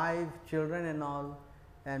wife, children and all,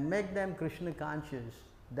 and make them Krishna conscious,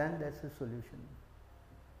 then that's the solution.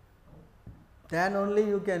 Then only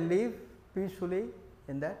you can live peacefully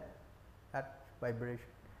in that vibration.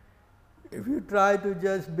 If you try to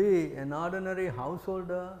just be an ordinary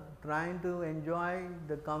householder, trying to enjoy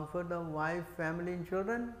the comfort of wife, family and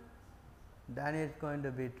children, then it's going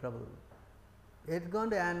to be trouble. It's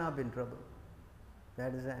going to end up in trouble.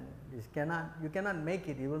 That is you cannot make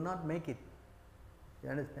it, you will not make it. You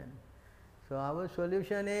understand? So our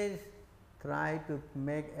solution is try to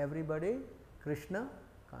make everybody Krishna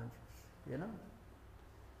conscious, you know.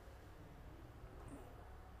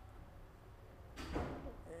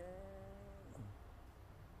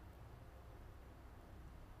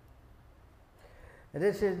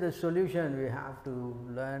 This is the solution. We have to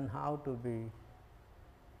learn how to be.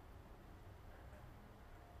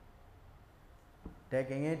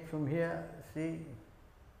 Taking it from here, see.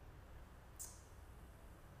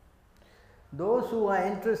 Those who are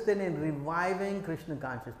interested in reviving Krishna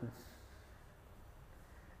consciousness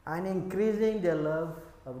and increasing their love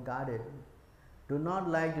of Godhead do not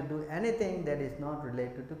like to do anything that is not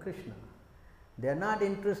related to Krishna. They are not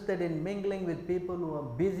interested in mingling with people who are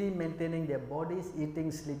busy maintaining their bodies, eating,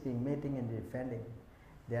 sleeping, mating and defending.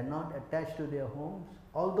 They are not attached to their homes,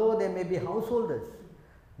 although they may be householders,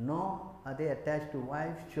 nor are they attached to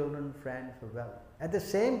wives, children, friends or wealth. At the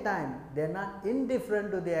same time, they are not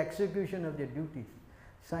indifferent to the execution of their duties.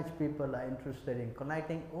 Such people are interested in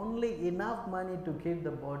collecting only enough money to keep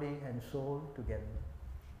the body and soul together.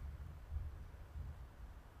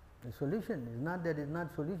 The solution is not that it's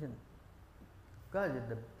not solution. Because if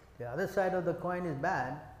the other side of the coin is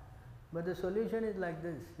bad, But the solution is like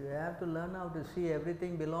this. You have to learn how to see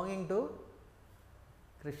everything belonging to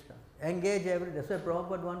Krishna. Engage every. That's why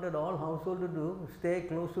Prabhupada wanted all household to do. Stay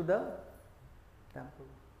close to the temple.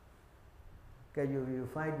 Okay, you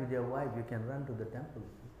fight with your wife, you can run to the temple.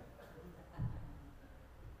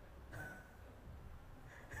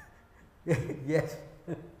 Yes.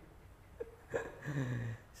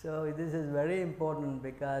 So this is very important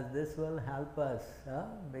because this will help us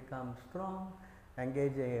become strong,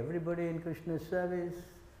 engaging everybody in Krishna's service,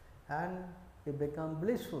 and you become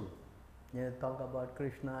blissful. You talk about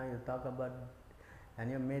Krishna, you talk about, and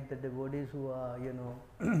you meet the devotees who are,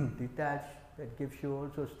 detached. That gives you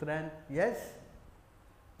also strength. Yes.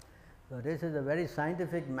 So this is a very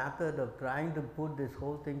scientific method of trying to put this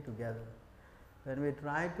whole thing together. When we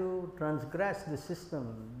try to transgress the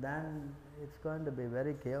system, then it's going to be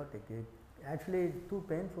very chaotic. It actually is too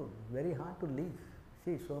painful, very hard to live.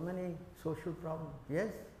 See, so many social problems.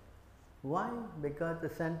 Yes? Why? Because the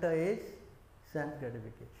center is sense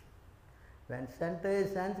gratification. When center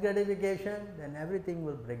is sense gratification, then everything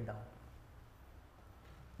will break down.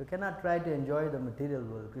 You cannot try to enjoy the material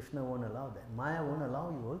world. Krishna won't allow that. Maya won't allow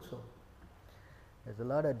you also. There's a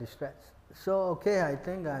lot of distress. So, okay, I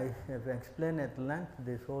think I have explained at length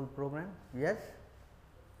this whole program. Yes?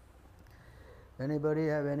 Anybody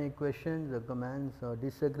have any questions or comments or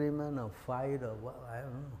disagreement or fight or what? I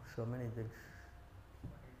don't know, so many things.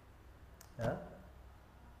 Yeah?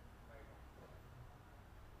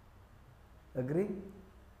 Agreeing?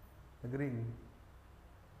 Agreeing?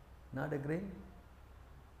 Not agreeing?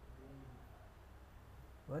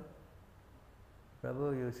 What?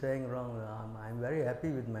 Prabhu, you're saying wrong. I'm very happy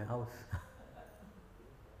with my house.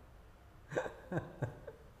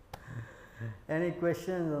 Any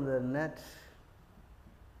questions on the net?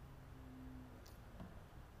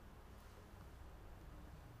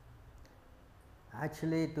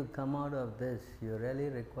 Actually, to come out of this, you really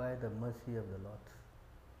require the mercy of the Lord.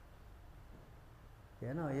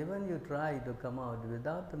 Even you try to come out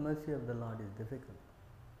without the mercy of the Lord is difficult.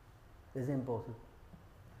 It's impossible.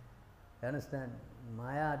 You understand?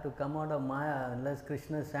 Maya, to come out of Maya, unless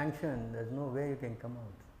Krishna sanctions, there's no way you can come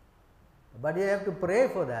out. But you have to pray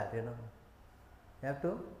for that, You have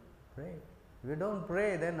to pray. If you don't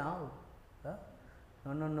pray, then how? Huh?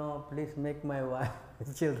 No, please make my wife,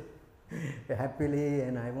 children happily,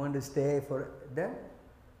 and I want to stay for them.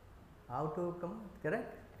 How to come out?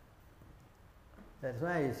 Correct? That's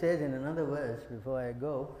why he says in another verse, before I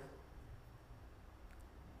go,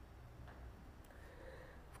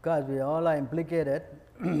 of course, we all are implicated.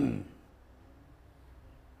 And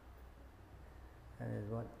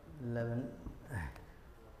it's what? 11.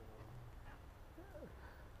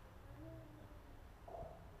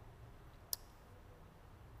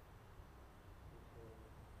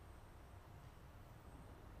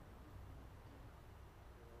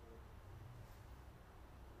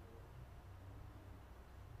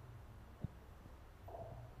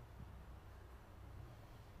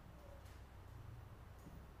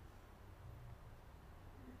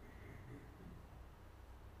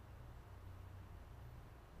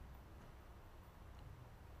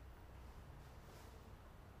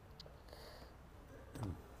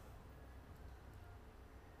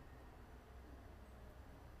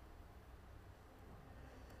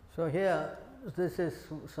 So here, this is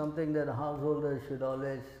something that householders should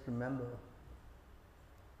always remember.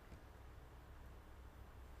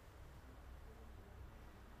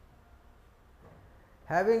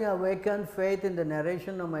 Having awakened faith in the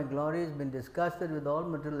narration of my glory has been disgusted with all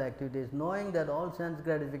material activities, knowing that all sense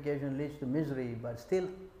gratification leads to misery, but still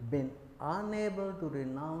been unable to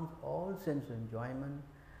renounce all sense enjoyment,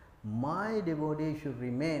 my devotee should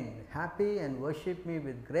remain happy and worship me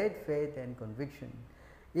with great faith and conviction.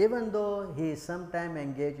 Even though he is sometimes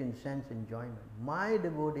engaged in sense enjoyment, my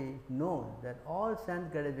devotee knows that all sense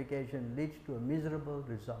gratification leads to a miserable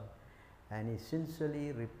result, and he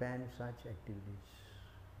sincerely repents such activities.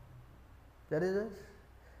 That is it.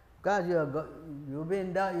 Because you'll be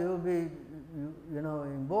involved.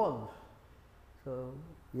 So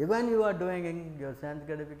even you are doing your sense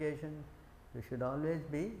gratification, you should always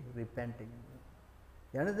be repenting.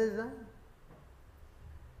 You understand this?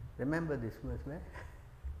 Remember this verse, right?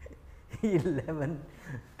 11,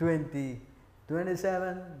 20,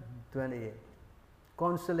 27, 28.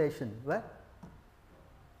 Consolation, what?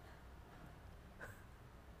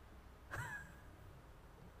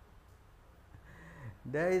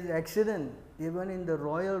 There is accident even in the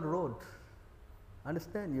royal road.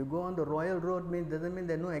 Understand? You go on the royal road doesn't mean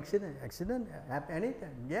there is no accident. Accident happen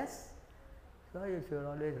anytime. Yes. So you should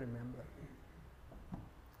always remember.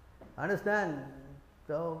 Understand?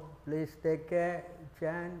 So please take care,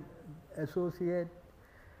 chant, associate.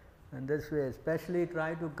 And this way, especially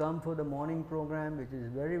try to come for the morning program, which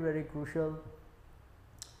is very, very crucial.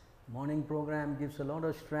 Morning program gives a lot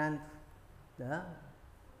of strength. Yeah?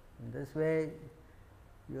 In this way,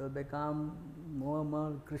 you will become more and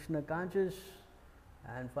more Krishna conscious,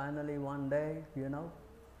 and finally one day,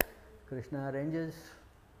 Krishna arranges.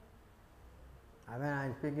 I mean,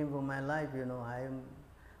 I'm speaking for my life,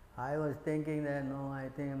 I was thinking that, no, I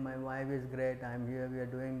think my wife is great, I'm here, we are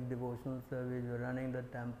doing devotional service, we're running the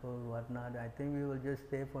temple, whatnot. I think we will just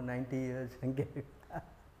stay for 90 years and get it.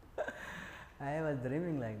 I was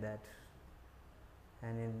dreaming like that.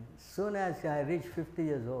 And soon as I reached 50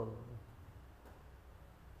 years old,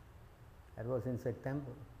 that was in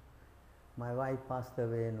September, my wife passed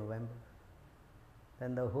away in November.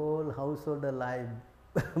 Then the whole household life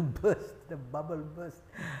burst, the bubble burst.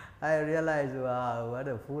 I realized, wow, what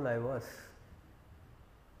a fool I was.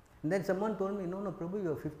 And then someone told me, no, Prabhu,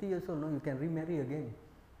 you are 50 years old, no, you can remarry again.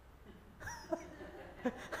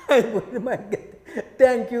 I put in my gate,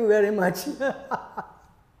 thank you very much.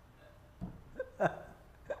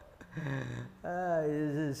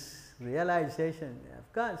 This is realization.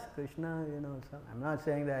 Of course, Krishna, I'm not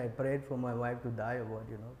saying that I prayed for my wife to die or what,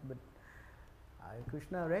 but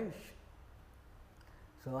Krishna arranged.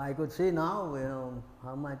 So I could see now,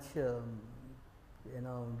 how much,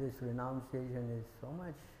 this renunciation is so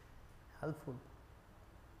much helpful.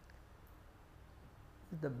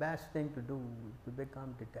 It's the best thing to do, to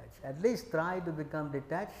become detached. At least try to become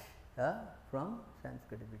detached from sense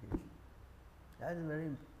gratification. That is very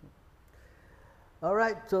important. All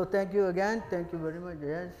right, so thank you again. Thank you very much.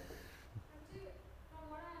 Yes. Actually,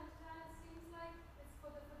 from what I understand, it seems like it's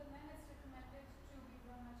for the men it's recommended to be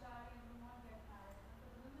brahmachari and do not get married. And for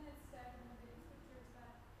the women it's said in the Vedic scriptures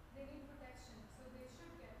that they need protection, so they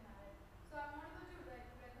should get married. So I'm not able to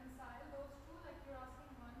reconcile those two. Like you're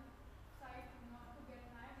asking one side not to get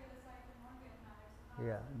married, the other side to not get married. So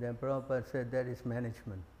Yeah, then Prabhupada said that is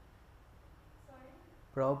management. sorry?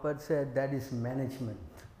 Prabhupada said that is management.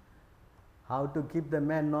 How to keep the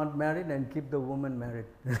man not married and keep the woman married.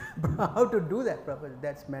 How to do that, Prabhupada?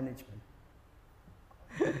 That's management.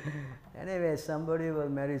 Anyway, somebody will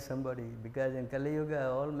marry somebody, because in Kali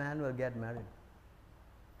Yuga all men will get married.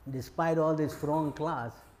 Despite all this strong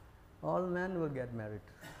class, all men will get married.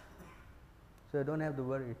 So you don't have to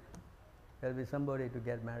worry. There will be somebody to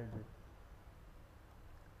get married with.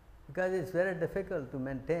 Because it's very difficult to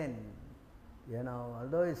maintain,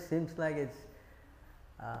 although it seems like it's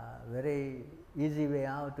very easy way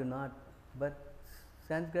out to not, but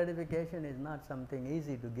sense gratification is not something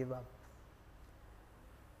easy to give up.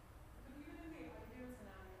 But even in the ideal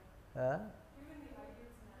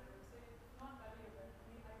scenario, say not Kali Yuga,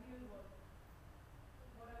 the ideal world,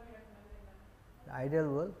 what are we recommending them? The ideal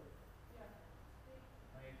world? Yeah.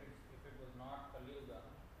 If it was not Kali Yuga,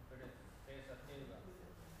 if it is say Satya Yuga,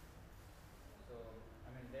 so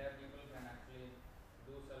there people can actually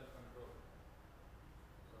do self-control.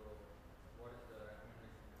 So what is the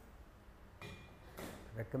recommendation?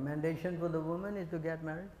 Recommendation for the woman is to get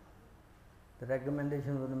married. The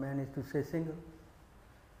recommendation for the man is to stay single.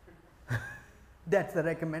 That's the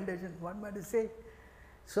recommendation, what am I to say?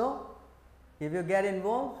 So, if you get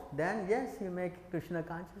involved, then yes, you make Krishna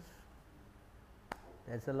conscious.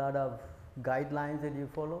 There's a lot of guidelines that you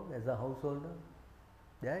follow as a householder,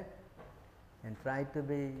 right? And try to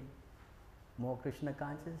be more Krishna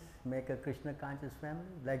conscious, make a Krishna conscious family,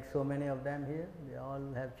 like so many of them here, they all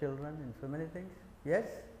have children and so many things, yes?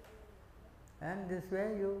 And this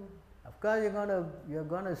way of course you're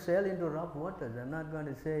gonna sail into rough waters. I'm not going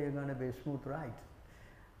to say you're going to be a smooth ride.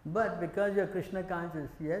 But because you're Krishna conscious,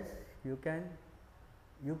 yes, you can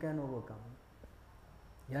overcome.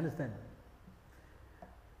 You understand?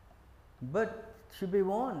 But should be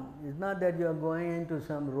warned, it's not that you are going into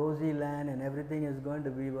some rosy land and everything is going to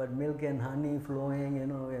be what milk and honey flowing,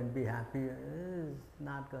 and be happy. It's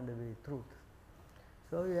not going to be truth.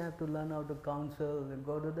 So you have to learn how to counsel, and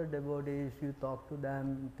go to the devotees, you talk to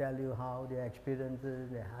them, tell you how their experiences,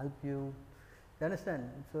 they help you. You understand?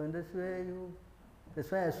 So in this way,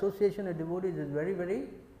 that's why association of devotees is very, very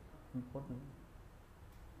important.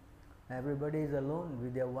 Everybody is alone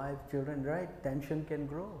with their wife, children, right? Tension can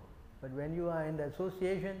grow. But when you are in the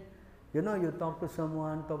association, you talk to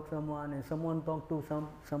someone, and someone talk to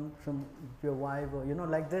some your wife, or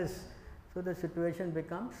like this. So the situation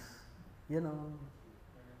becomes, you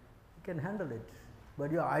can handle it.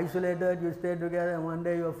 But you're isolated, you stay together, and one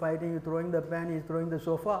day you're fighting, you're throwing the pen, he's throwing the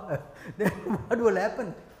sofa. Then what will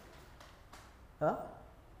happen?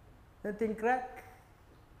 Nothing crack.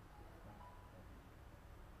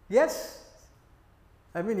 Yes?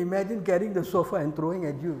 I mean, imagine carrying the sofa and throwing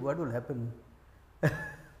at you. What will happen?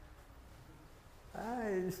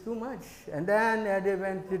 It's too much. And then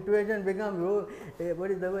when situation becomes,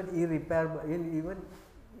 what is the word, irreparable, even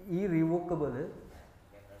irrevocable,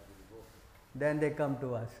 then they come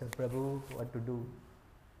to us, Prabhu, what to do?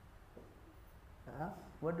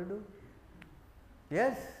 What to do?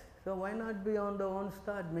 Yes, so why not be on the own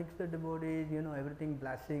start, mix the devotees, everything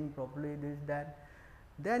blessing properly, this, that.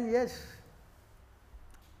 Then yes,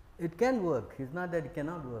 it can work. It's not that it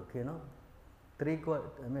cannot work,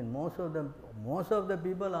 most of the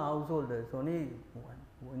people are householders. Only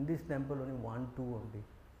one, in this temple, only 1, 2 only.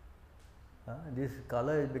 This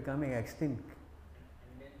color is becoming extinct.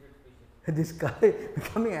 This color is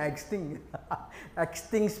becoming extinct,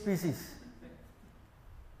 extinct species.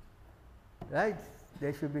 Right?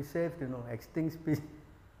 They should be saved, extinct species.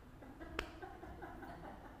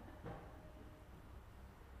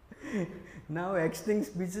 Now extinct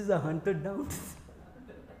species are hunted down.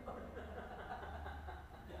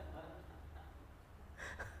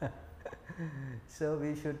 So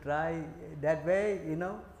we should try that way,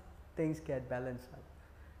 things get balanced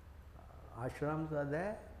out. Ashrams are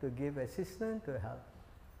there to give assistance, to help.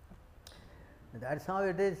 That's how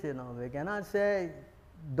it is, We cannot say,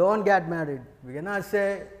 don't get married. We cannot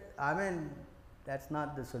say, that's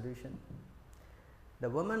not the solution. The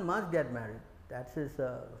woman must get married. That's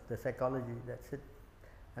the psychology, that's it.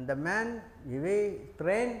 And the man, if he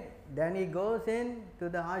trained, then he goes in to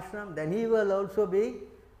the ashram, then he will also be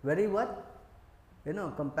very what?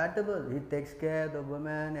 Compatible. He takes care of the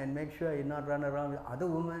woman and make sure he not run around with other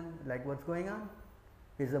women, like what's going on.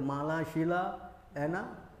 He's a Mala, Sheila, and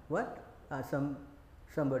what?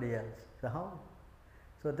 Somebody else. So how?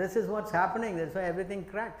 So this is what's happening, that's why everything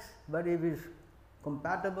cracks. But if it's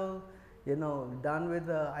compatible, done with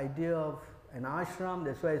the idea of an ashram,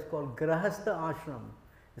 that's why it's called Grahastha ashram.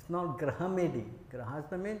 It's not Grahamedi.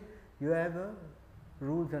 Grahastha means you have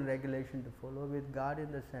rules and regulations to follow with God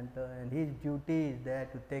in the center, and his duty is there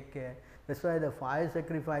to take care. That's why the fire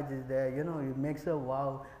sacrifice is there. He makes a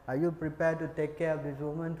vow. Are you prepared to take care of this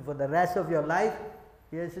woman for the rest of your life?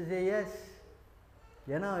 He has to say yes.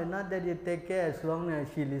 Not that you take care as long as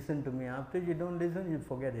she listens to me. After you don't listen, you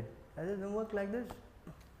forget it. That doesn't work like this.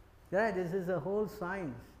 Right? This is a whole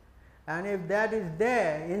science. And if that is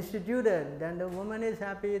there, instituted, then the woman is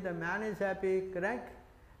happy, the man is happy, correct?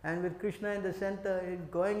 And with Krishna in the center, it's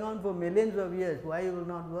going on for millions of years. Why it will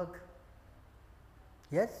not work?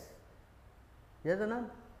 Yes? Yes or not?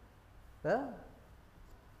 Huh?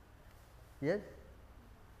 Yes?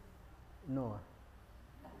 No.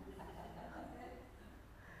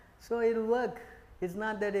 So it will work. It's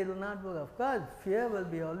not that it will not work. Of course, fear will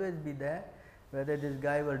always be there. Whether this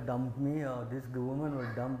guy will dump me or this woman will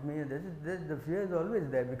dump me, the fear is always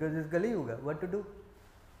there because it's Kali Yuga. What to do?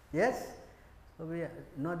 Yes? So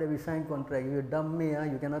not that we sign contract. If you dump me,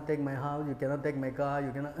 you cannot take my house, you cannot take my car,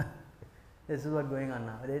 you cannot. This is what's going on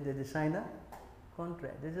now. They sign a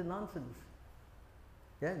contract. This is nonsense.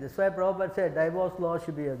 Yeah? That's why Prabhupada said divorce law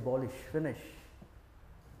should be abolished, finish.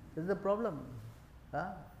 This is the problem.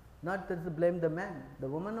 Not to blame the man, the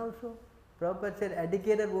woman also. Prabhupada said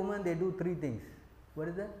educated women, they do 3 things. What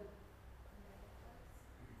is that?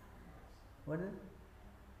 What is it?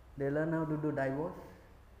 They learn how to do divorce,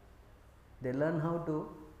 they learn how to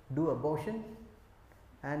do abortion,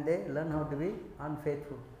 and they learn how to be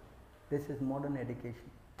unfaithful. This is modern education.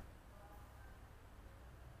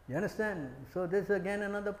 You understand? So this is again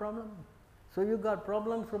another problem. So you got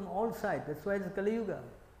problems from all sides. That's why it's Kali Yuga.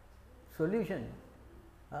 Solution.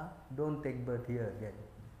 Don't take birth here again.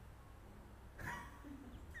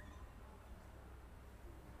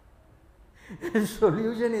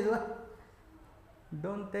 Solution is what?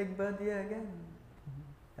 Don't take birth here again.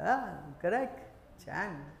 Correct?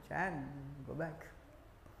 Chant, go back.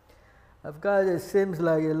 Of course, it seems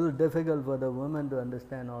like a little difficult for the woman to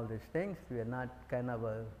understand all these things. We are not kind of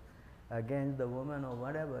against the woman or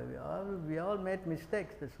whatever. We all made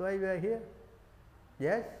mistakes. That's why we are here.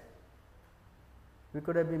 Yes? We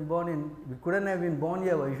couldn't have been born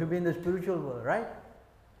here. We should be in the spiritual world, right?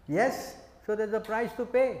 Yes? So there's a price to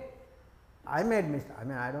pay. I made mistakes.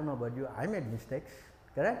 I don't know about you. I made mistakes.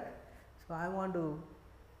 Correct? So I want to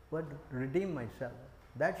redeem myself.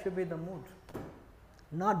 That should be the mood.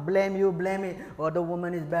 Not blame you, blame me. Or the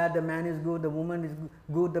woman is bad, the man is good, the woman is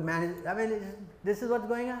good, the man is. This is what's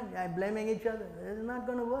going on. I'm blaming each other. It's not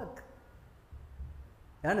going to work.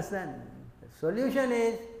 You understand? The solution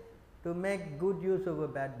is to make good use of a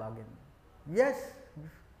bad bargain. Yes,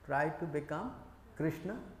 try to become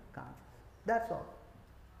Krishna conscious. That's all.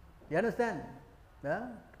 You understand?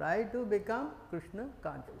 Try to become Krishna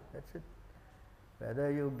conscious. That's it.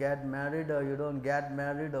 Whether you get married or you don't get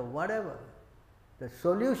married or whatever, the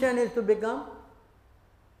solution is to become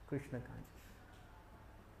Krishna conscious.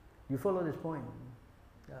 You follow this point?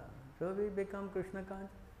 Yeah. So we become Krishna conscious.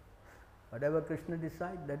 Whatever Krishna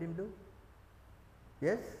decides, let him do.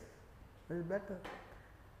 Yes? It is better.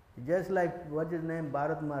 Just like, what's his name,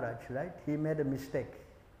 Bharat Maharaj, right? He made a mistake.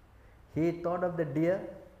 He thought of the deer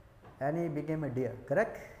and he became a deer,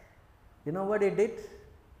 correct? You know what he did?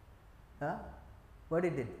 Huh? What he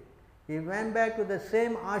did? He went back to the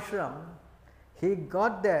same ashram. He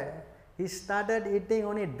got there. He started eating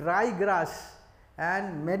only dry grass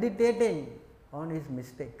and meditating on his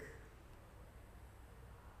mistake,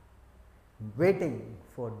 waiting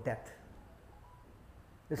for death.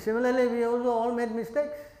 Similarly, we also all made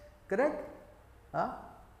mistakes, correct? Huh?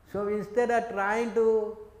 So instead of trying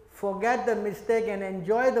to forget the mistake and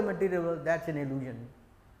enjoy the material world, that's an illusion.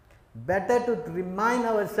 Better to remind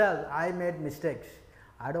ourselves, I made mistakes.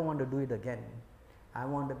 I don't want to do it again. I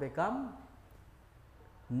want to become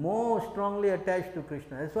more strongly attached to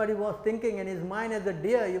Krishna. That's what he was thinking in his mind as a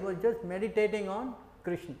deer. He was just meditating on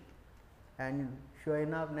Krishna. And sure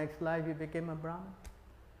enough, next life he became a Brahmin.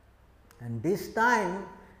 And this time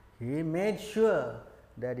he made sure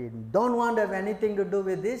that he don't want to have anything to do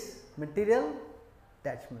with this material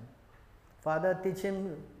attachment. Father teach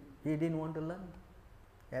him, he didn't want to learn.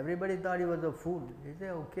 Everybody thought he was a fool. He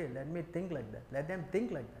said, okay, let me think like that. Let them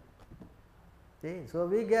think like that. See, so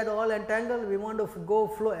we get all entangled, we want to go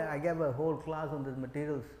flow. I gave a whole class on this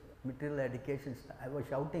material education. I was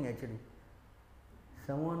shouting actually.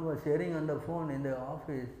 Someone was sharing on the phone in the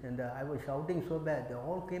office and I was shouting so bad, they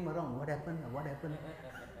all came around. What happened? What happened?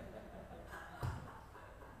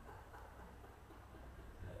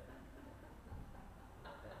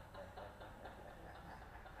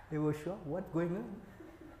 They were shocked. What's going on?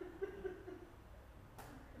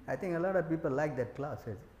 I think a lot of people like that class.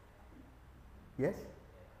 Yes?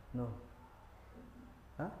 No?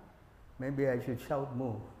 Huh? Maybe I should shout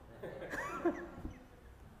more.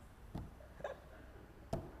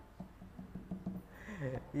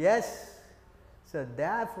 Yes? So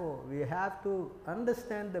therefore, we have to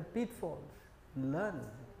understand the pitfalls, learn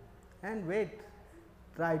and wait,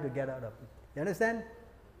 try to get out of it. You understand?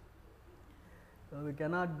 So we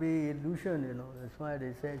cannot be illusion, you know, that's why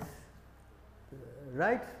it says,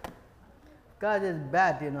 right? Because it's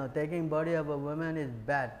bad, you know, taking body of a woman is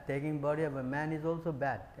bad, taking body of a man is also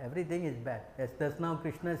bad, everything is bad. As just now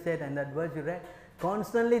Krishna said, and that verse you read,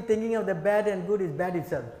 constantly thinking of the bad and good is bad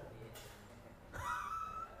itself.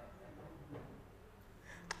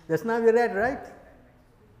 Just now we read, right?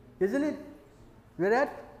 Isn't it? We read?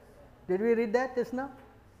 Did we read that just now?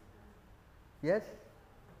 Yes?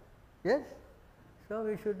 Yes? So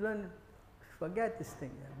we should learn, forget this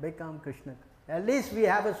thing, become Krishna. At least we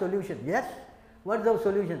have a solution. Yes? What's our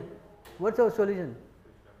solution? What's our solution?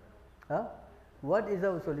 Huh? What is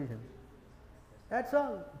our solution? That's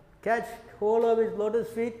all. Catch hold of his lotus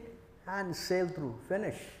feet and sail through.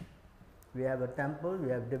 Finish. We have a temple, we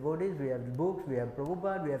have devotees, we have books, we have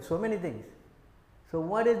Prabhupada, we have so many things. So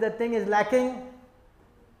what is the thing is lacking?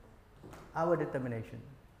 Our determination.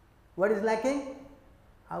 What is lacking?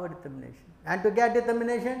 Our determination. And to get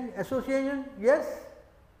determination, association, yes?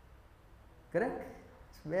 Correct?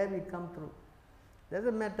 It's where we come through.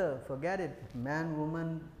 Doesn't matter, forget it. Man,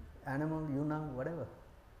 woman, animal, you know, whatever.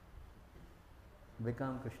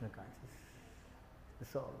 Become Krishna conscious.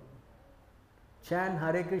 That's all. Chant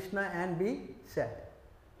Hare Krishna and be sad.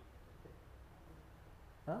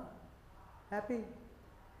 Huh? Happy.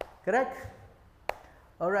 Correct?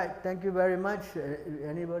 Alright, thank you very much.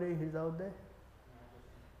 Anybody who's out there?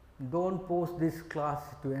 Don't post this class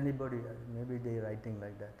to anybody. Maybe they're writing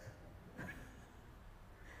like that.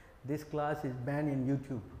 This class is banned in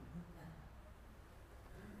YouTube.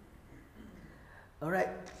 Alright,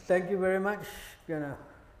 thank you very much.